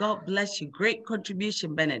 God bless you. Great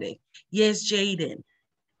contribution, Benedict. Yes, Jaden.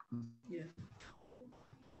 Yeah.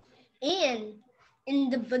 And in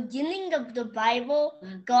the beginning of the Bible,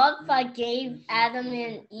 God forgave Adam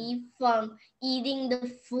and Eve from eating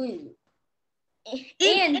the fruit.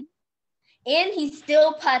 And he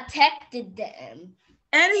still protected them.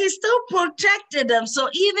 And he still protected them. So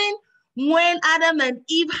even when Adam and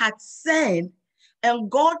Eve had sinned and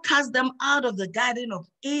God cast them out of the Garden of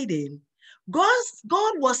Eden,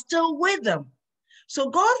 God was still with them. So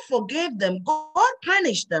God forgave them. God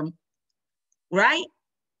punished them, right?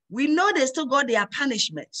 We know they still got their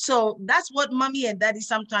punishment. So that's what mommy and daddy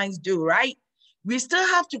sometimes do, right? We still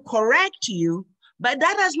have to correct you, but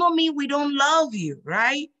that does not mean we don't love you,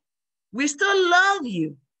 right? We still love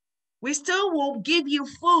you. We still will give you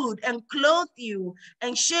food and clothe you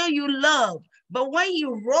and show you love. But when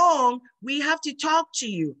you're wrong, we have to talk to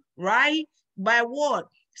you, right? By what?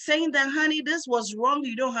 Saying that, honey, this was wrong.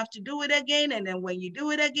 You don't have to do it again. And then when you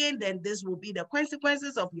do it again, then this will be the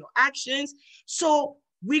consequences of your actions. So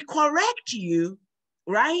we correct you,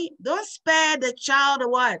 right? Don't spare the child or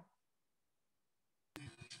what?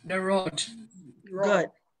 The rod. Good,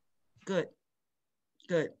 good,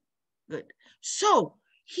 good, good. So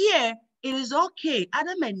here it is okay.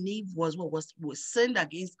 Adam and Eve was sinned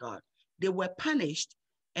against God. They were punished,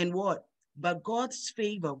 and what? But God's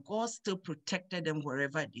favor, God still protected them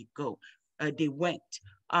wherever they go. They went.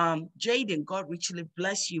 Jaden, God richly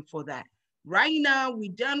bless you for that. Right now,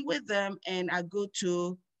 we're done with them, and I go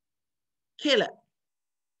to Caleb.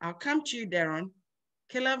 I'll come to you, Darren.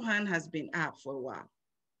 Caleb hand has been up for a while.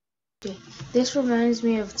 Okay. This reminds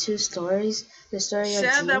me of two stories. The story of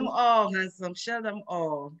Share Job. them all, handsome. Share them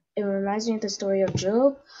all. It reminds me of the story of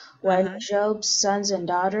Job, when Job's sons and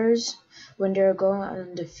daughters, when they were going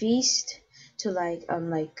on the feast to like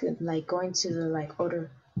going to the order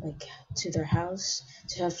to their house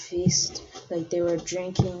to have feast, like they were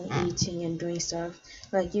drinking, eating, and doing stuff.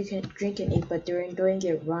 Like you can drink and eat, but they were doing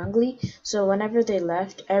it wrongly. So whenever they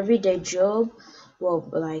left, every day Job will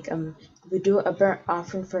we do a burnt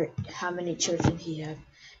offering for how many children he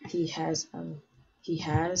has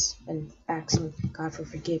and asking God for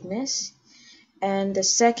forgiveness. And the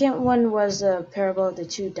second one was a parable of the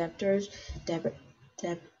two debtors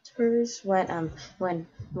when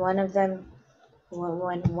one of them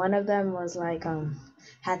was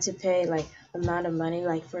had to pay like amount of money.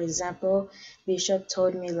 Like for example, Bishop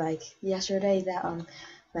told me like yesterday that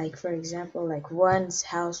for example, like one's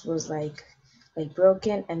house was like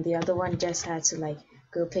broken and the other one just had to like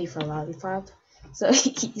go pay for lollipop. So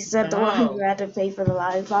he said the one who had to pay for the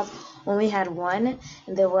lollipop only had one,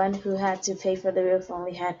 and the one who had to pay for the roof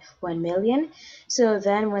only had 1 million. So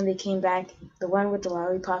then when they came back, the one with the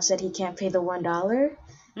lollipop said he can't pay the $1,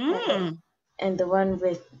 and the one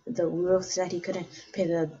with the roof said he couldn't pay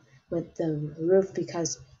the roof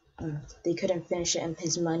because they couldn't finish it and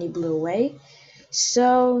his money blew away.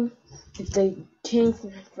 So the king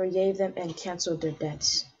forgave them and canceled their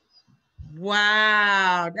debts.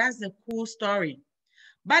 Wow, that's a cool story.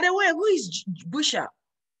 By the way, who is Bishop?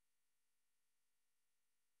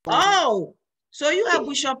 Oh, so you have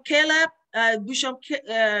Bishop Caleb, Bishop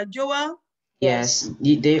Joel? Yes,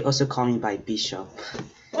 they also call me by Bishop.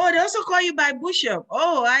 Oh, they also call you by Bishop.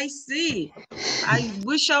 Oh, I see.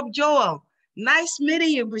 Bishop Joel. Nice meeting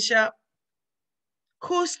you, Bishop.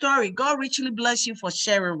 Cool story. God richly bless you for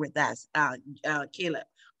sharing with us, Caleb.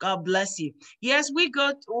 God bless you. Yes, we'll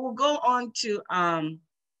go on to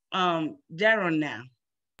Darren now.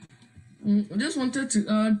 I just wanted to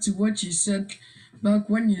add to what you said back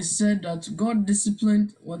when you said that God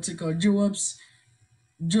disciplined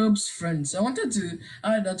Job's friends. I wanted to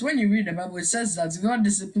add that when you read the Bible, it says that God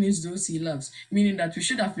disciplines those he loves, meaning that we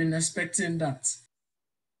should have been expecting that.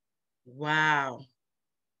 Wow.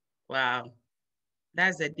 Wow.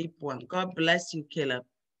 That's a deep one. God bless you, Caleb.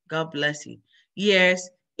 God bless you. Yes.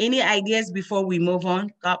 Any ideas before we move on?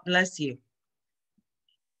 God bless you.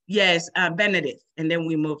 Yes, Benedict, and then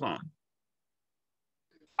we move on.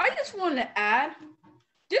 I just want to add,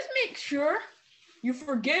 just make sure you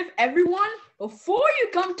forgive everyone before you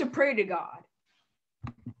come to pray to God.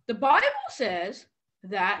 The Bible says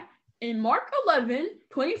that in Mark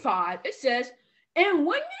 11:25, it says, and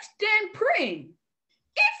when you stand praying,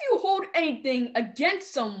 if you hold anything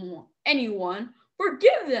against anyone,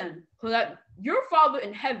 forgive them, so that your Father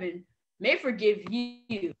in heaven may forgive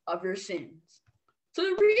you of your sins. So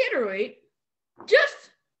to reiterate,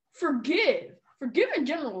 just forgive. Forgive in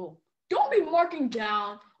general. Don't be marking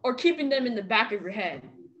down or keeping them in the back of your head.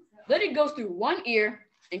 Let it go through one ear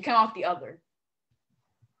and come out the other.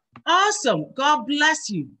 Awesome. God bless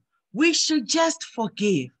you. We should just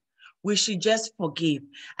forgive. We should just forgive.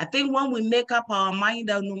 I think when we make up our mind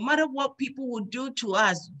that no matter what people will do to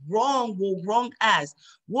us, wrong will wrong us,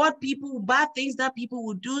 bad things that people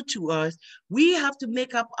will do to us, we have to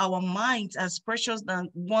make up our minds as precious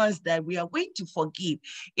ones that we are going to forgive.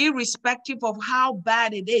 Irrespective of how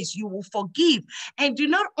bad it is, you will forgive. And do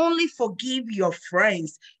not only forgive your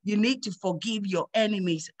friends, you need to forgive your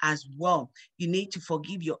enemies as well. You need to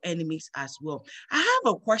forgive your enemies as well. I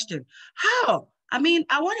have a question. How? I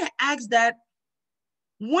want to ask that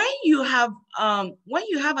when you have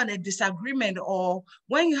a disagreement or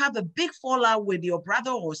when you have a big fallout with your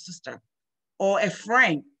brother or sister or a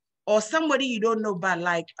friend or somebody you don't know, but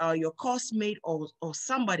like your classmate or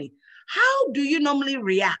somebody, how do you normally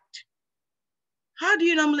react? How do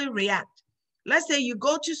you normally react? Let's say you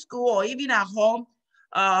go to school or even at home,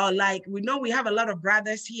 like we know we have a lot of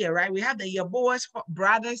brothers here, right? We have the Yaboas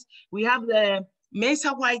brothers, we have the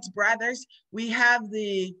Mesa White brothers, we have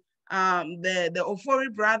the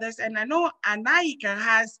Ofori brothers, and I know Anaika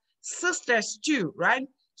has sisters too, right?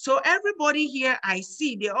 So everybody here I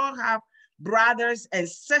see, they all have brothers and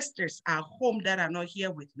sisters at home that are not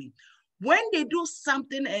here with me. When they do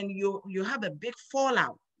something and you have a big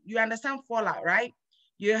fallout, you understand fallout, right?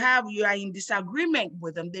 You are in disagreement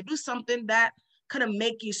with them. They do something that kind of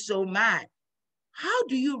make you so mad. How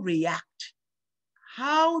do you react?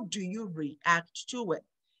 How do you react to it?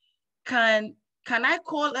 Can I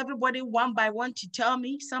call everybody one by one to tell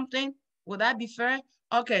me something? Would that be fair?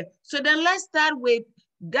 Okay, so then let's start with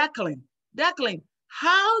Declan. Declan,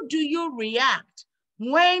 how do you react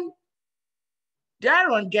when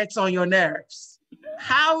Darren gets on your nerves?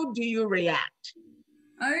 How do you react?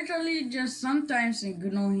 I actually just sometimes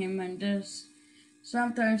ignore him and just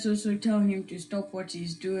sometimes also tell him to stop what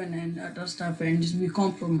he's doing and other stuff and just we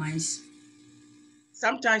compromise.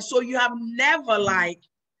 Sometimes, so you have never like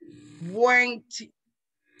went,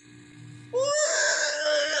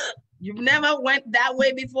 you've never went that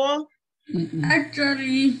way before?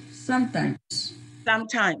 Actually, sometimes.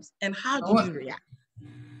 Sometimes. And how did you react?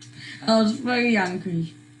 I was very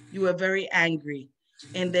angry. You were very angry.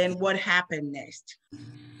 And then what happened next?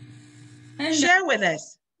 And share with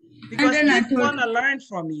us, because people want to learn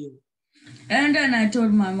from you. And then I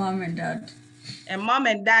told my mom and dad. And mom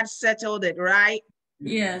and dad settled it, right?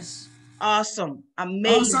 Yes. Awesome.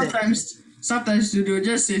 Amazing. Oh, sometimes they'll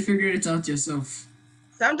just say, figure it out yourself.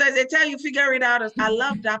 Sometimes they tell you, figure it out. I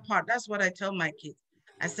love that part. That's what I tell my kids.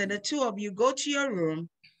 I said, the two of you go to your room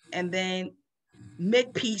and then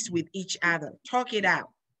make peace with each other. Talk it out.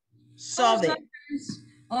 Solve it.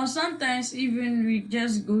 Or sometimes even we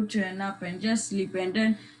just go to a nap and just sleep, and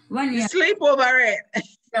then when you sleep over it.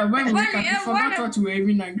 Yeah, when we forgot what we were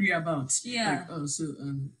even angry about. Yeah. Like,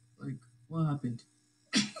 like what happened?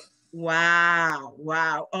 Wow,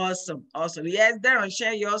 awesome. Yes, Darren,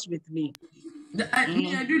 share yours with me.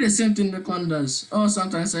 I do the same thing Declan does. Or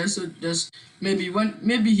sometimes I also just maybe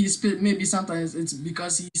sometimes it's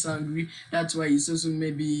because he's angry. That's why he's also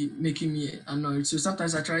maybe making me annoyed. So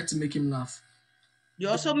sometimes I try to make him laugh. You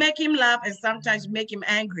also make him laugh and sometimes make him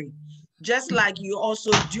angry, just like you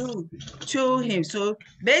also do to him. So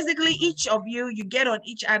basically each of you get on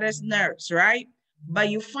each other's nerves, right? But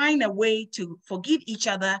you find a way to forgive each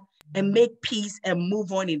other and make peace and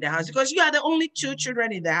move on in the house, because you are the only two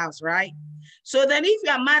children in the house, right? So then if you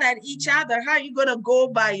are mad at each other, how are you going to go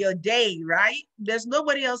by your day, right? There's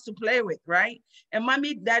nobody else to play with, right? And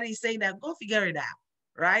mommy, daddy saying that, go figure it out,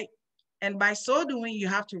 right? And by so doing, you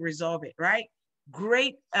have to resolve it, right?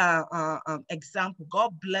 Great example.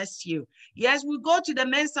 God bless you. Yes, we go to the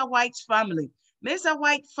Mensah White family. Mensah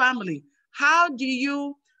White family, how do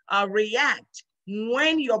you react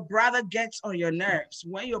when your brother gets on your nerves,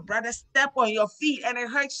 when your brother step on your feet and it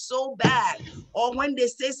hurts so bad, or when they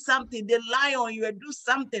say something, they lie on you and do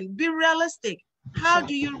something? Be realistic. How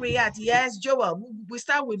do you react? Yes, Joel, we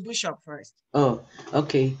start with Bishop first. Oh,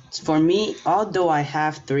 okay. For me, although I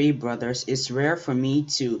have three brothers, it's rare for me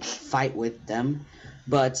to fight with them.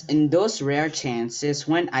 But in those rare chances,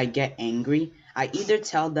 when I get angry, I either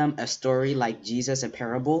tell them a story like Jesus, a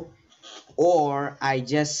parable, or I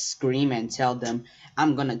just scream and tell them,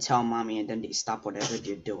 I'm gonna tell mommy, and then they stop whatever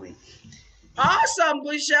they're doing. Awesome,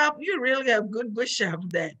 Bishop. You really a good Bishop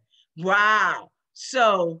then. Wow.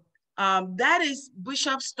 So that is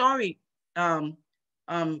Bishop's story. Um,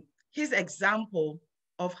 his example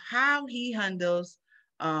of how he handles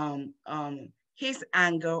his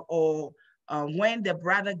anger, or when the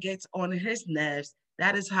brother gets on his nerves,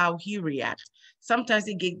 that is how he reacts. Sometimes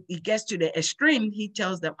he gets to the extreme. He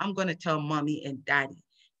tells them, I'm going to tell mommy and daddy,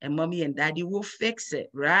 and mommy and daddy will fix it,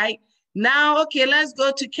 right? Now, okay, let's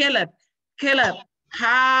go to Caleb. Caleb,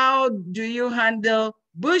 how do you handle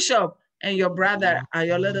Bishop and your brother,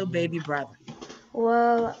 your little baby brother?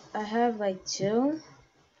 Well, I have like two.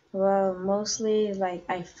 Well, mostly like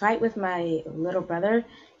I fight with my little brother.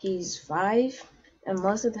 He's 5, and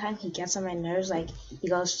most of the time he gets on my nerves. Like he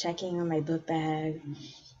goes checking on my book bag.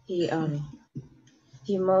 He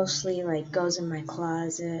he mostly like goes in my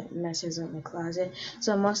closet, messes with my closet.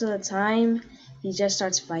 So most of the time he just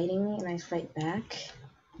starts fighting me, and I fight back.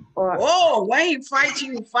 Or Oh, when he fights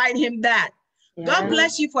you, fight him back. yeah. God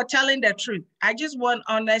bless you for telling the truth. I just want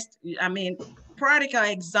honest, practical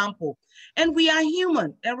example. And we are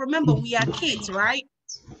human. And remember, we are kids, right?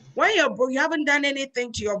 When you haven't done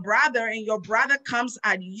anything to your brother and your brother comes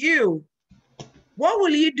at you, what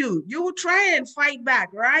will you do? You will try and fight back,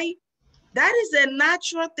 right? That is a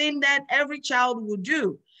natural thing that every child will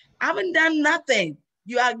do. I haven't done nothing.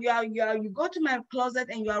 You go to my closet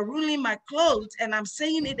and you are ruling my clothes, and I'm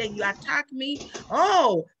saying it and you attack me.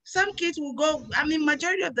 Oh, some kids will go,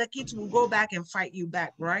 majority of the kids will go back and fight you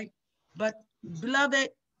back, right? But beloved,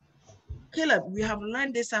 Caleb, we have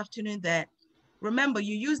learned this afternoon that, remember,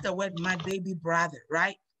 you use the word my baby brother,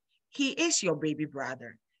 right? He is your baby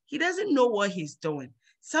brother. He doesn't know what he's doing.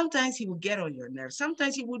 Sometimes he will get on your nerves.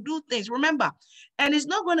 Sometimes he will do things, remember, and he's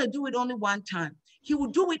not going to do it only one time. He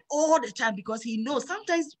will do it all the time because he knows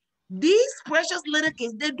sometimes these precious little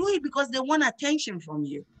kids, they do it because they want attention from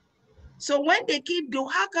you. So when they keep doing,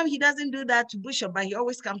 how come he doesn't do that to Bishop, but he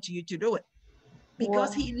always comes to you to do it?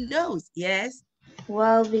 Because he knows, yes?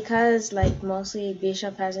 Well, because like mostly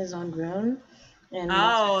Bishop has his own room.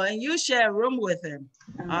 And you share a room with him.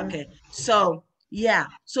 Okay, so yeah,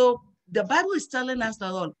 so the Bible is telling us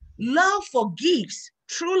that love forgives.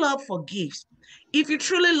 True love forgives. If you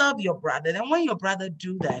truly love your brother, then when your brother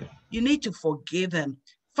do that, you need to forgive him.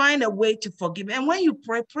 Find a way to forgive him. And when you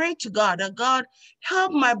pray to God, that God,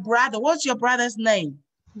 help my brother. What's your brother's name?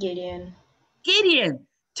 Gideon. Gideon.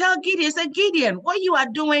 Tell Gideon, say, Gideon, what you are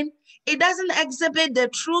doing, it doesn't exhibit the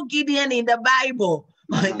true Gideon in the Bible.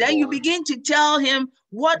 Then you begin to tell him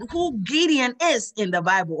who Gideon is in the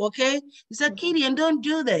Bible, okay? You said, Gideon, don't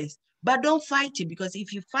do this, but don't fight him, because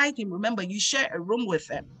if you fight him, remember, you share a room with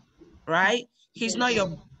him, right? He's not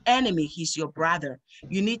your enemy, he's your brother.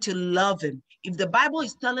 You need to love him. If the Bible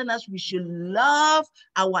is telling us we should love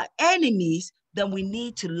our enemies, then we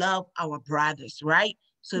need to love our brothers, right?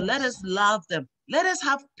 So let us love them. Let us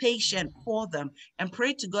have patience for them and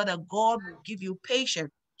pray to God that God will give you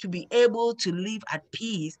patience to be able to live at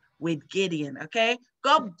peace with Gideon, okay?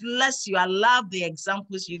 God bless you. I love the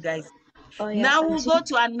examples you guys. Now we'll go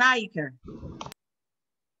to Anaika.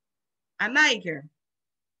 Anaika,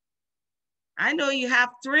 I know you have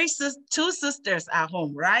two sisters at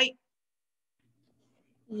home, right?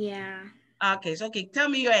 Yeah. Okay, so tell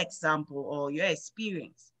me your example or your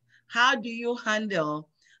experience. How do you handle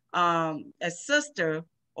a sister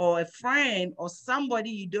or a friend or somebody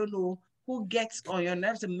you don't know who gets on your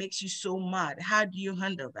nerves and makes you so mad? How do you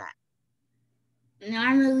handle that?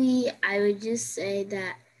 Normally, I would just say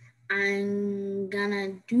that I'm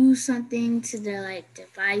gonna do something to their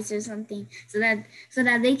device or something, so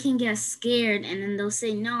that they can get scared, and then they'll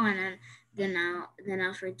say no, and then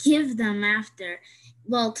I'll forgive them after.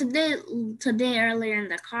 Well, today earlier in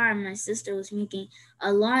the car, my sister was making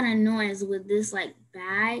a lot of noise with this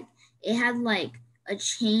bag. It had a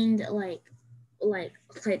chained like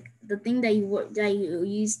the thing that you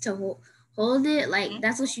use to hold it,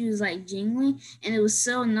 that's what she was jingling, and it was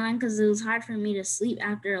so annoying because it was hard for me to sleep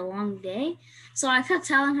after a long day. So I kept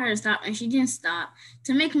telling her to stop, and she didn't stop.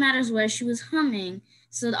 To make matters worse, she was humming,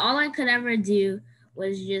 so all I could ever do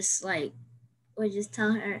was just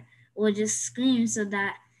tell her, or just scream, so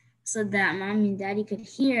that mommy and daddy could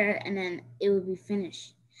hear, and then it would be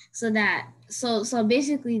finished. So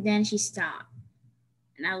basically then she stopped.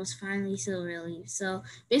 and I was finally so relieved. So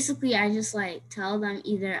basically, I just like tell them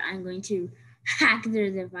either I'm going to hack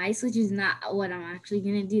their device, which is not what I'm actually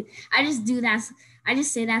gonna do. I just do that. I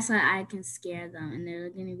just say that so I can scare them, and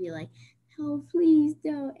they're gonna be like, "No, please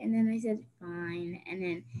don't." And then I said, "Fine,"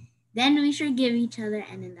 and then we forgive each other,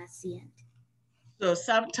 and then that's the end. So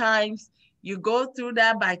sometimes you go through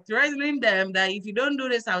that by threatening them that if you don't do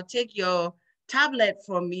this, I'll take your tablet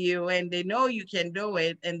from you, and they know you can do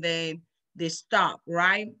it, and then they stop,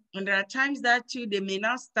 right? And there are times that too, they may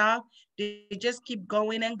not stop. They just keep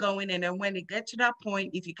going and going. And then when they get to that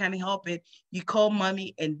point, if you can't help it, you call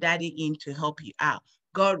mommy and daddy in to help you out.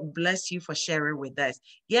 God bless you for sharing with us.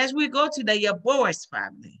 Yes, we go to the Yaboas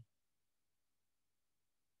family.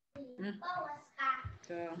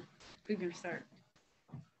 So we can start.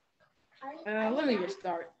 Let me just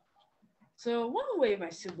start. So one way my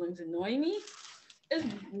siblings annoy me is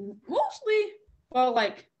mostly, well,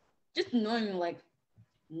 like just annoying me, like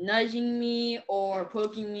nudging me or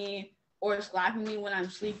poking me or slapping me when I'm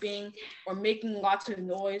sleeping or making lots of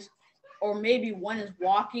noise, or maybe one is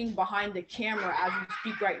walking behind the camera as we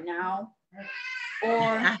speak right now,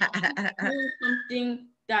 or doing something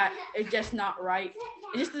that is just not right.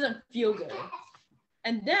 It just doesn't feel good.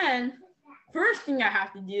 And then first thing I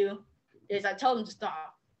have to do is I tell them to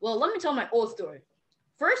stop. Well, let me tell my old story.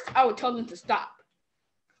 First, I would tell them to stop.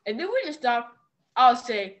 If they wouldn't stop, I would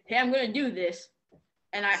say, hey, I'm gonna do this.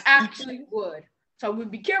 And I actually would. So I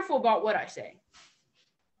would be careful about what I say.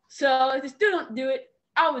 So if they still don't do it,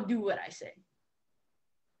 I would do what I say.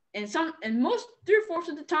 And most 3/4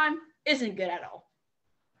 of the time isn't good at all.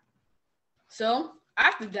 So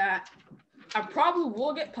after that, I probably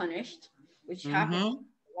will get punished, which happens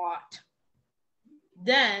a lot.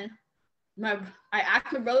 Then I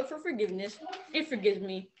ask my brother for forgiveness, he forgives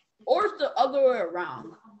me, or it's the other way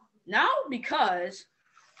around. Now, because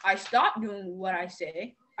I stop doing what I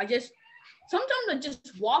say, sometimes I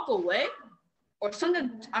just walk away, or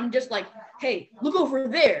sometimes I'm just like, hey, look over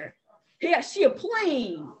there. Hey, I see a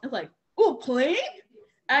plane. It's like, oh, plane?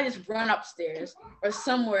 I just run upstairs or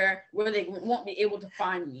somewhere where they won't be able to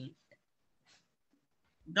find me.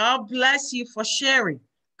 God bless you for sharing.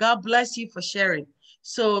 God bless you for sharing.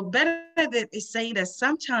 So Benedict is saying that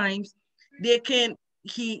sometimes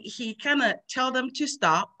he kind of tell them to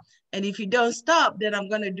stop. And if you don't stop, then I'm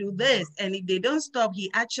going to do this. And if they don't stop, he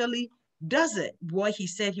actually does it, what he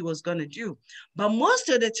said he was going to do. But most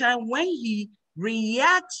of the time when he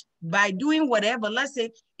reacts by doing whatever, let's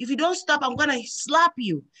say, if you don't stop, I'm going to slap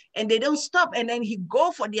you. And they don't stop. And then he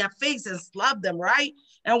go for their face and slap them, right?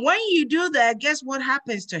 And when you do that, guess what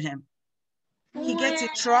happens to him? He gets in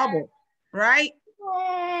trouble, right?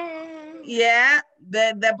 Yeah,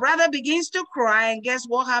 the brother begins to cry, and guess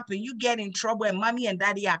what happened? You get in trouble, and mommy and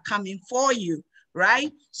daddy are coming for you,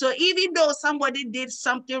 right? So even though somebody did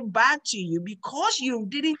something bad to you, because you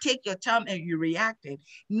didn't take your time and you reacted,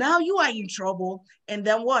 now you are in trouble, and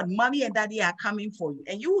then what? Mommy and daddy are coming for you,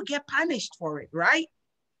 and you will get punished for it, right?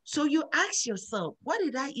 So you ask yourself, what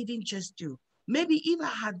did I even just do? Maybe if I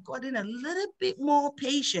had gotten a little bit more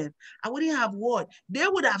patient, I wouldn't have what? They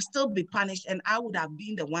would have still been punished, and I would have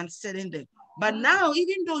been the one sitting there. But now,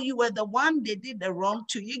 even though you were the one they did the wrong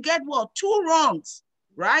to, you get what? 2 wrongs,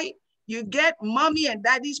 right? You get mommy and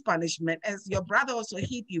daddy's punishment, as your brother also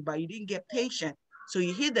hit you, but you didn't get patient. So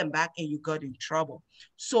you hit them back and you got in trouble.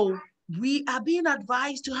 So we are being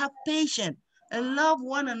advised to have patience and love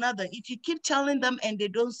one another. If you keep telling them and they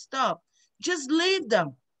don't stop, just leave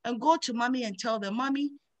them and go to mommy and tell them, mommy,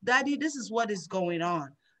 daddy, this is what is going on.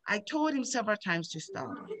 I told him several times to stop.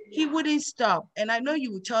 He wouldn't stop. And I know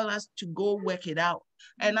you would tell us to go work it out.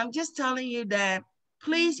 And I'm just telling you that,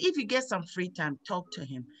 please, if you get some free time, talk to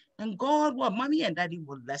him. And God, what mommy and daddy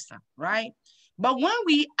will listen, right? But when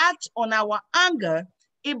we act on our anger,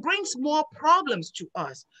 it brings more problems to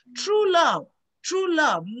us. True love,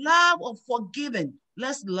 love of forgiving.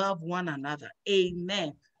 Let's love one another.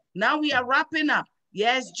 Amen. Now we are wrapping up.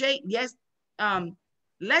 Yes,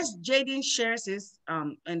 let's Jaden shares his,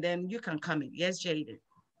 and then you can come in. Yes, Jaden.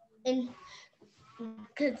 And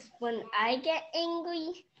because when I get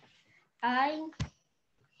angry, I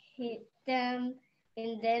hit them,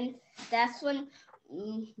 and then that's when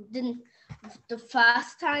the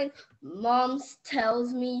first time mom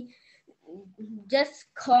tells me, just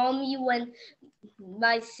call me when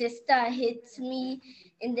my sister hits me,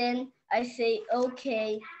 and then I say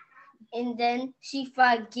okay, and then she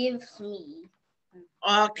forgives me.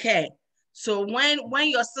 Okay, so when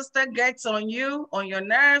your sister gets on you, on your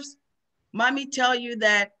nerves, mommy tell you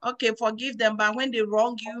that, okay, forgive them, but when they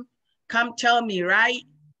wrong you, come tell me, right?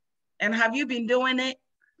 And have you been doing it?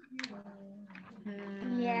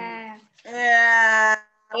 Yeah. Yeah,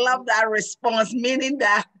 I love that response, meaning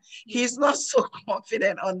that he's not so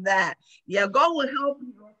confident on that. Yeah, God will help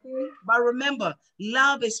you, okay? But remember,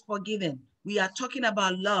 love is forgiving. We are talking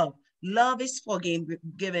about love. Love is forgiving.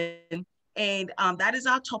 And that is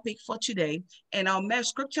our topic for today. And our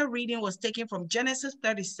scripture reading was taken from Genesis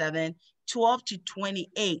 37, 12 to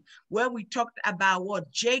 28, where we talked about what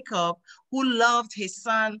Jacob, who loved his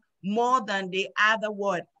son more than the other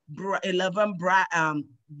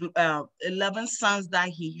 11 sons that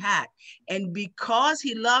he had. And because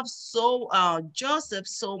he loved Joseph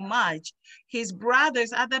so much, his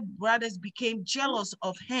other brothers became jealous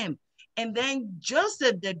of him. And then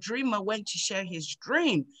Joseph, the dreamer, went to share his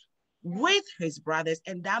dream with his brothers,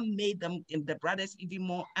 and that made the brothers even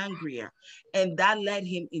more angrier, and that led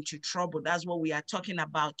him into trouble. That's what we are talking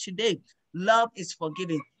about today. Love is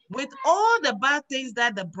forgiving. With all the bad things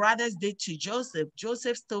that the brothers did to Joseph,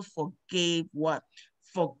 Joseph still forgave what?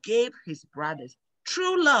 Forgave his brothers.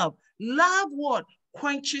 True love. Love what?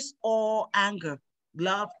 Quenches all anger.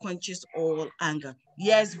 Love quenches all anger.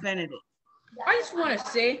 Yes, Benedict. I just want to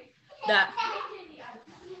say that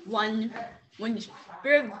when the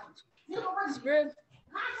spirit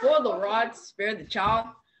for the rod, spare the child.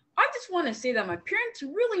 I just want to say that my parents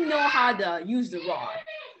really know how to use the rod,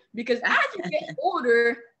 because as you get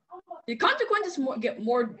older, the consequences get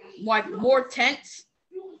more tense.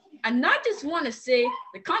 And I just want to say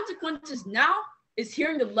the consequences now is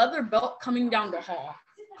hearing the leather belt coming down the hall.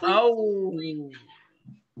 Oh,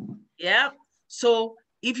 yeah. So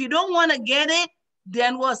if you don't want to get it,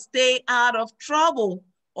 then what? Stay out of trouble.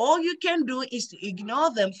 All you can do is to ignore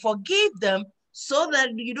them, forgive them, so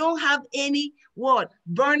that you don't have any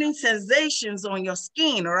burning sensations on your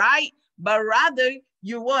skin, right? But rather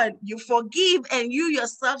you forgive, and you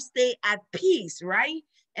yourself stay at peace, right?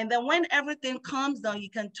 And then when everything comes down, you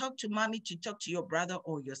can talk to mommy, to talk to your brother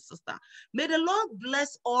or your sister. May the Lord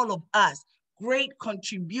bless all of us. Great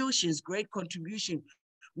contributions.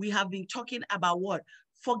 We have been talking about what?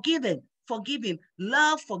 Forgiving.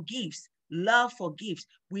 Love forgives. Love forgives.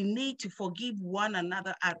 We need to forgive one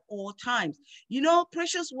another at all times. You know,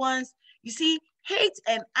 precious ones, you see, hate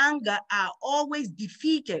and anger are always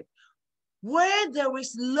defeated. Where there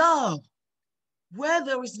is love,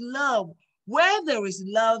 there is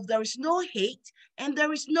no hate and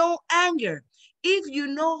there is no anger. If you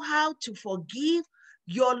know how to forgive,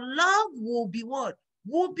 your love will be what?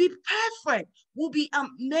 Will be perfect, will be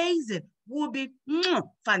amazing, will be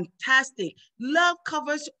fantastic. Love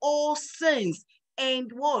covers all sins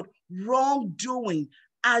and what? Wrongdoing.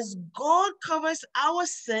 As God covers our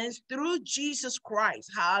sins through Jesus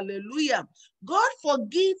Christ. Hallelujah. God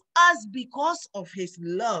forgives us because of his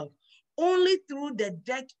love. Only through the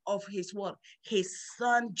death of his what? His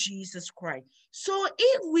son, Jesus Christ. So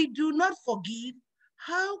if we do not forgive,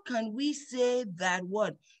 how can we say that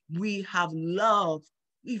what? We have love?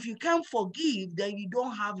 If you can't forgive, then you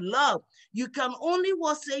don't have love. You can only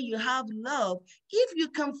say you have love if you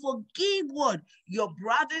can forgive what? Your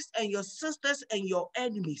brothers and your sisters and your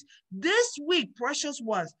enemies. This week, precious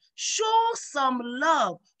ones, show some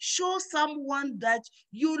love. Show someone that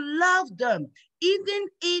you love them, even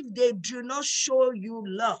if they do not show you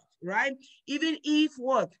love, right? Even if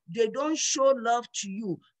what? They don't show love to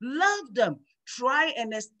you. Love them. Try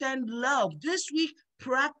and extend love. This week,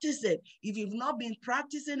 practice it. If you've not been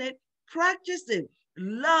practicing it, practice it.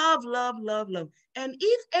 Love, love, love, love. And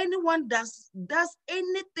if anyone does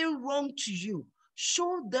anything wrong to you,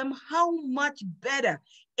 show them how much better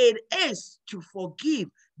it is to forgive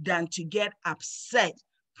than to get upset.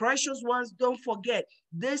 Precious ones, don't forget,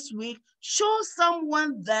 this week, show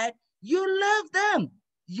someone that you love them.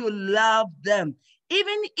 You love them,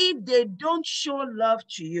 even if they don't show love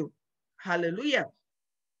to you. Hallelujah.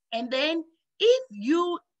 And then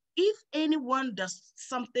if anyone does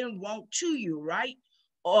something wrong to you, right?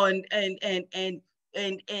 And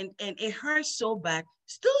it hurts so bad,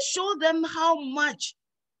 still show them how much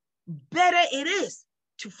better it is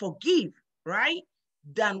to forgive, right?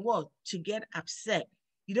 Than what? To get upset.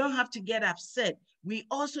 You don't have to get upset. We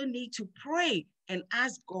also need to pray and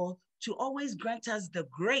ask God to always grant us the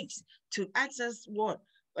grace to access what?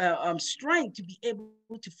 Strength to be able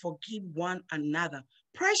to forgive one another.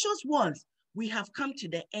 Precious ones, we have come to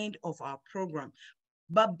the end of our program.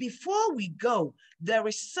 But before we go, there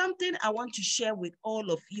is something I want to share with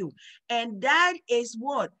all of you. And that is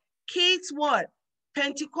what? Kids what?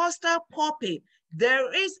 Pentecostal pulpit.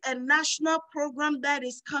 There is a national program that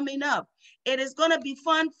is coming up. It is going to be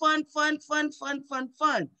fun,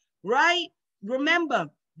 right? Remember,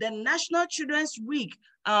 the National Children's Week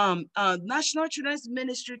National Children's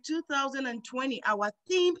Ministry 2020. Our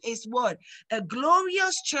theme is what? A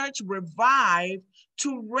glorious church revived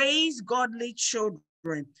to raise godly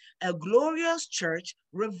children. A glorious church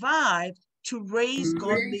revived to raise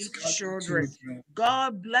godly children.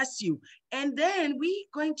 God bless you. And then we're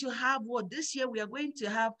going to have what this year we are going to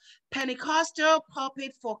have Pentecostal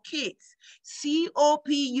Pulpit for Kids,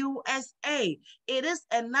 COPUSA. It is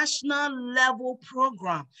a national level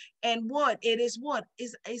program. And what it is, what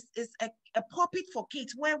is a pulpit for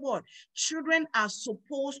kids where what children are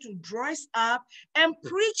supposed to dress up and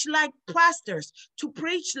preach like pastors, to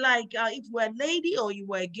preach like if you were a lady or you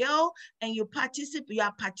were a girl and you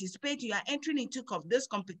are participating, you are entering into this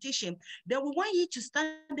competition, then we want you to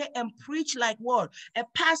stand there and preach like what? A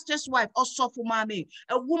pastor's wife or sofumami,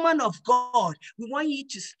 a woman of God. We want you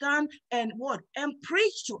to stand and what? And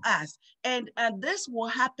preach to us. And this will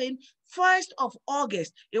happen 1st of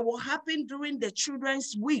August. It will happen during the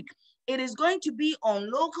Children's Week. It is going to be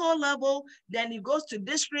on local level, then it goes to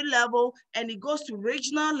district level, and it goes to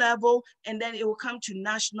regional level, and then it will come to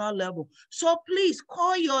national level. So please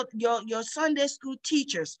call your Sunday school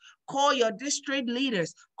teachers, call your district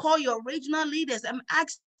leaders, call your regional leaders, and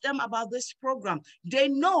ask them about this program. They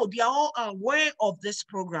know, they are all aware of this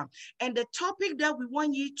program. And the topic that we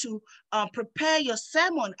want you to prepare your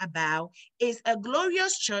sermon about is a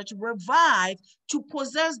glorious church revived to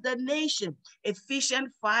possess the nation. Ephesians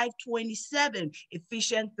 5:27,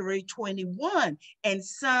 Ephesians 3:21, and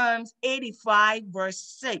Psalms 85 verse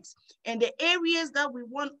 6. And the areas that we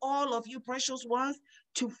want all of you precious ones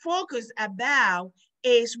to focus about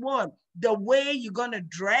is what? The way you're gonna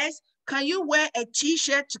dress. Can you wear a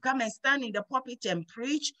t-shirt to come and stand in the pulpit and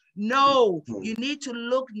preach? No, you need to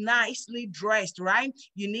look nicely dressed, right?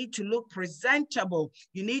 You need to look presentable.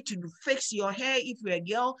 You need to fix your hair. If you're a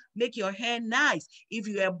girl, make your hair nice. If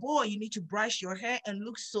you're a boy, you need to brush your hair and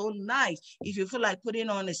look so nice. If you feel like putting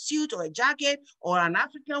on a suit or a jacket or an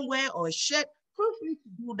African wear or a shirt, feel free to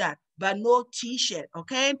do that, but no t-shirt,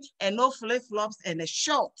 okay? And no flip-flops and a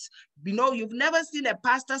shorts. You know, you've never seen a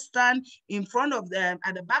pastor stand in front of them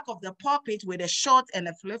at the back of the pulpit with a short and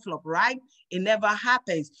a flip-flop, right? It never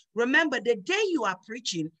happens. Remember, the day you are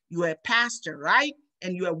preaching, you're a pastor, right?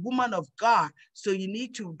 And you're a woman of God. So you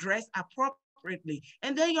need to dress appropriately.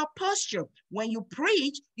 And then your posture, when you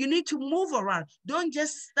preach, you need to move around. Don't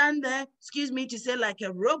just stand there, excuse me, to say like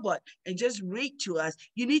a robot and just read to us.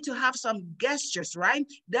 You need to have some gestures, right?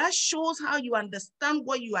 That shows how you understand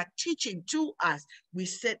what you are teaching to us. We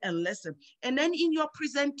sit and listen. And then in your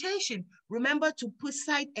presentation, remember to put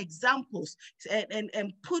side examples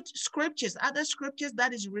and put scriptures, other scriptures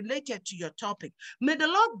that is related to your topic. May the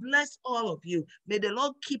Lord bless all of you. May the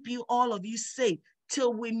Lord keep you, all of you, safe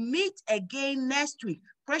till we meet again next week.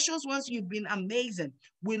 Precious ones, you've been amazing.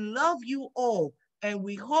 We love you all, and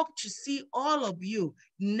we hope to see all of you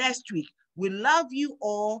next week. We love you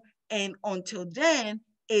all, and until then,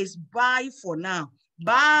 it's bye for now.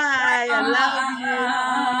 Bye. I love you.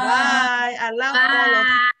 Bye. I love all of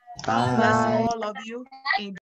you. God bless all of you.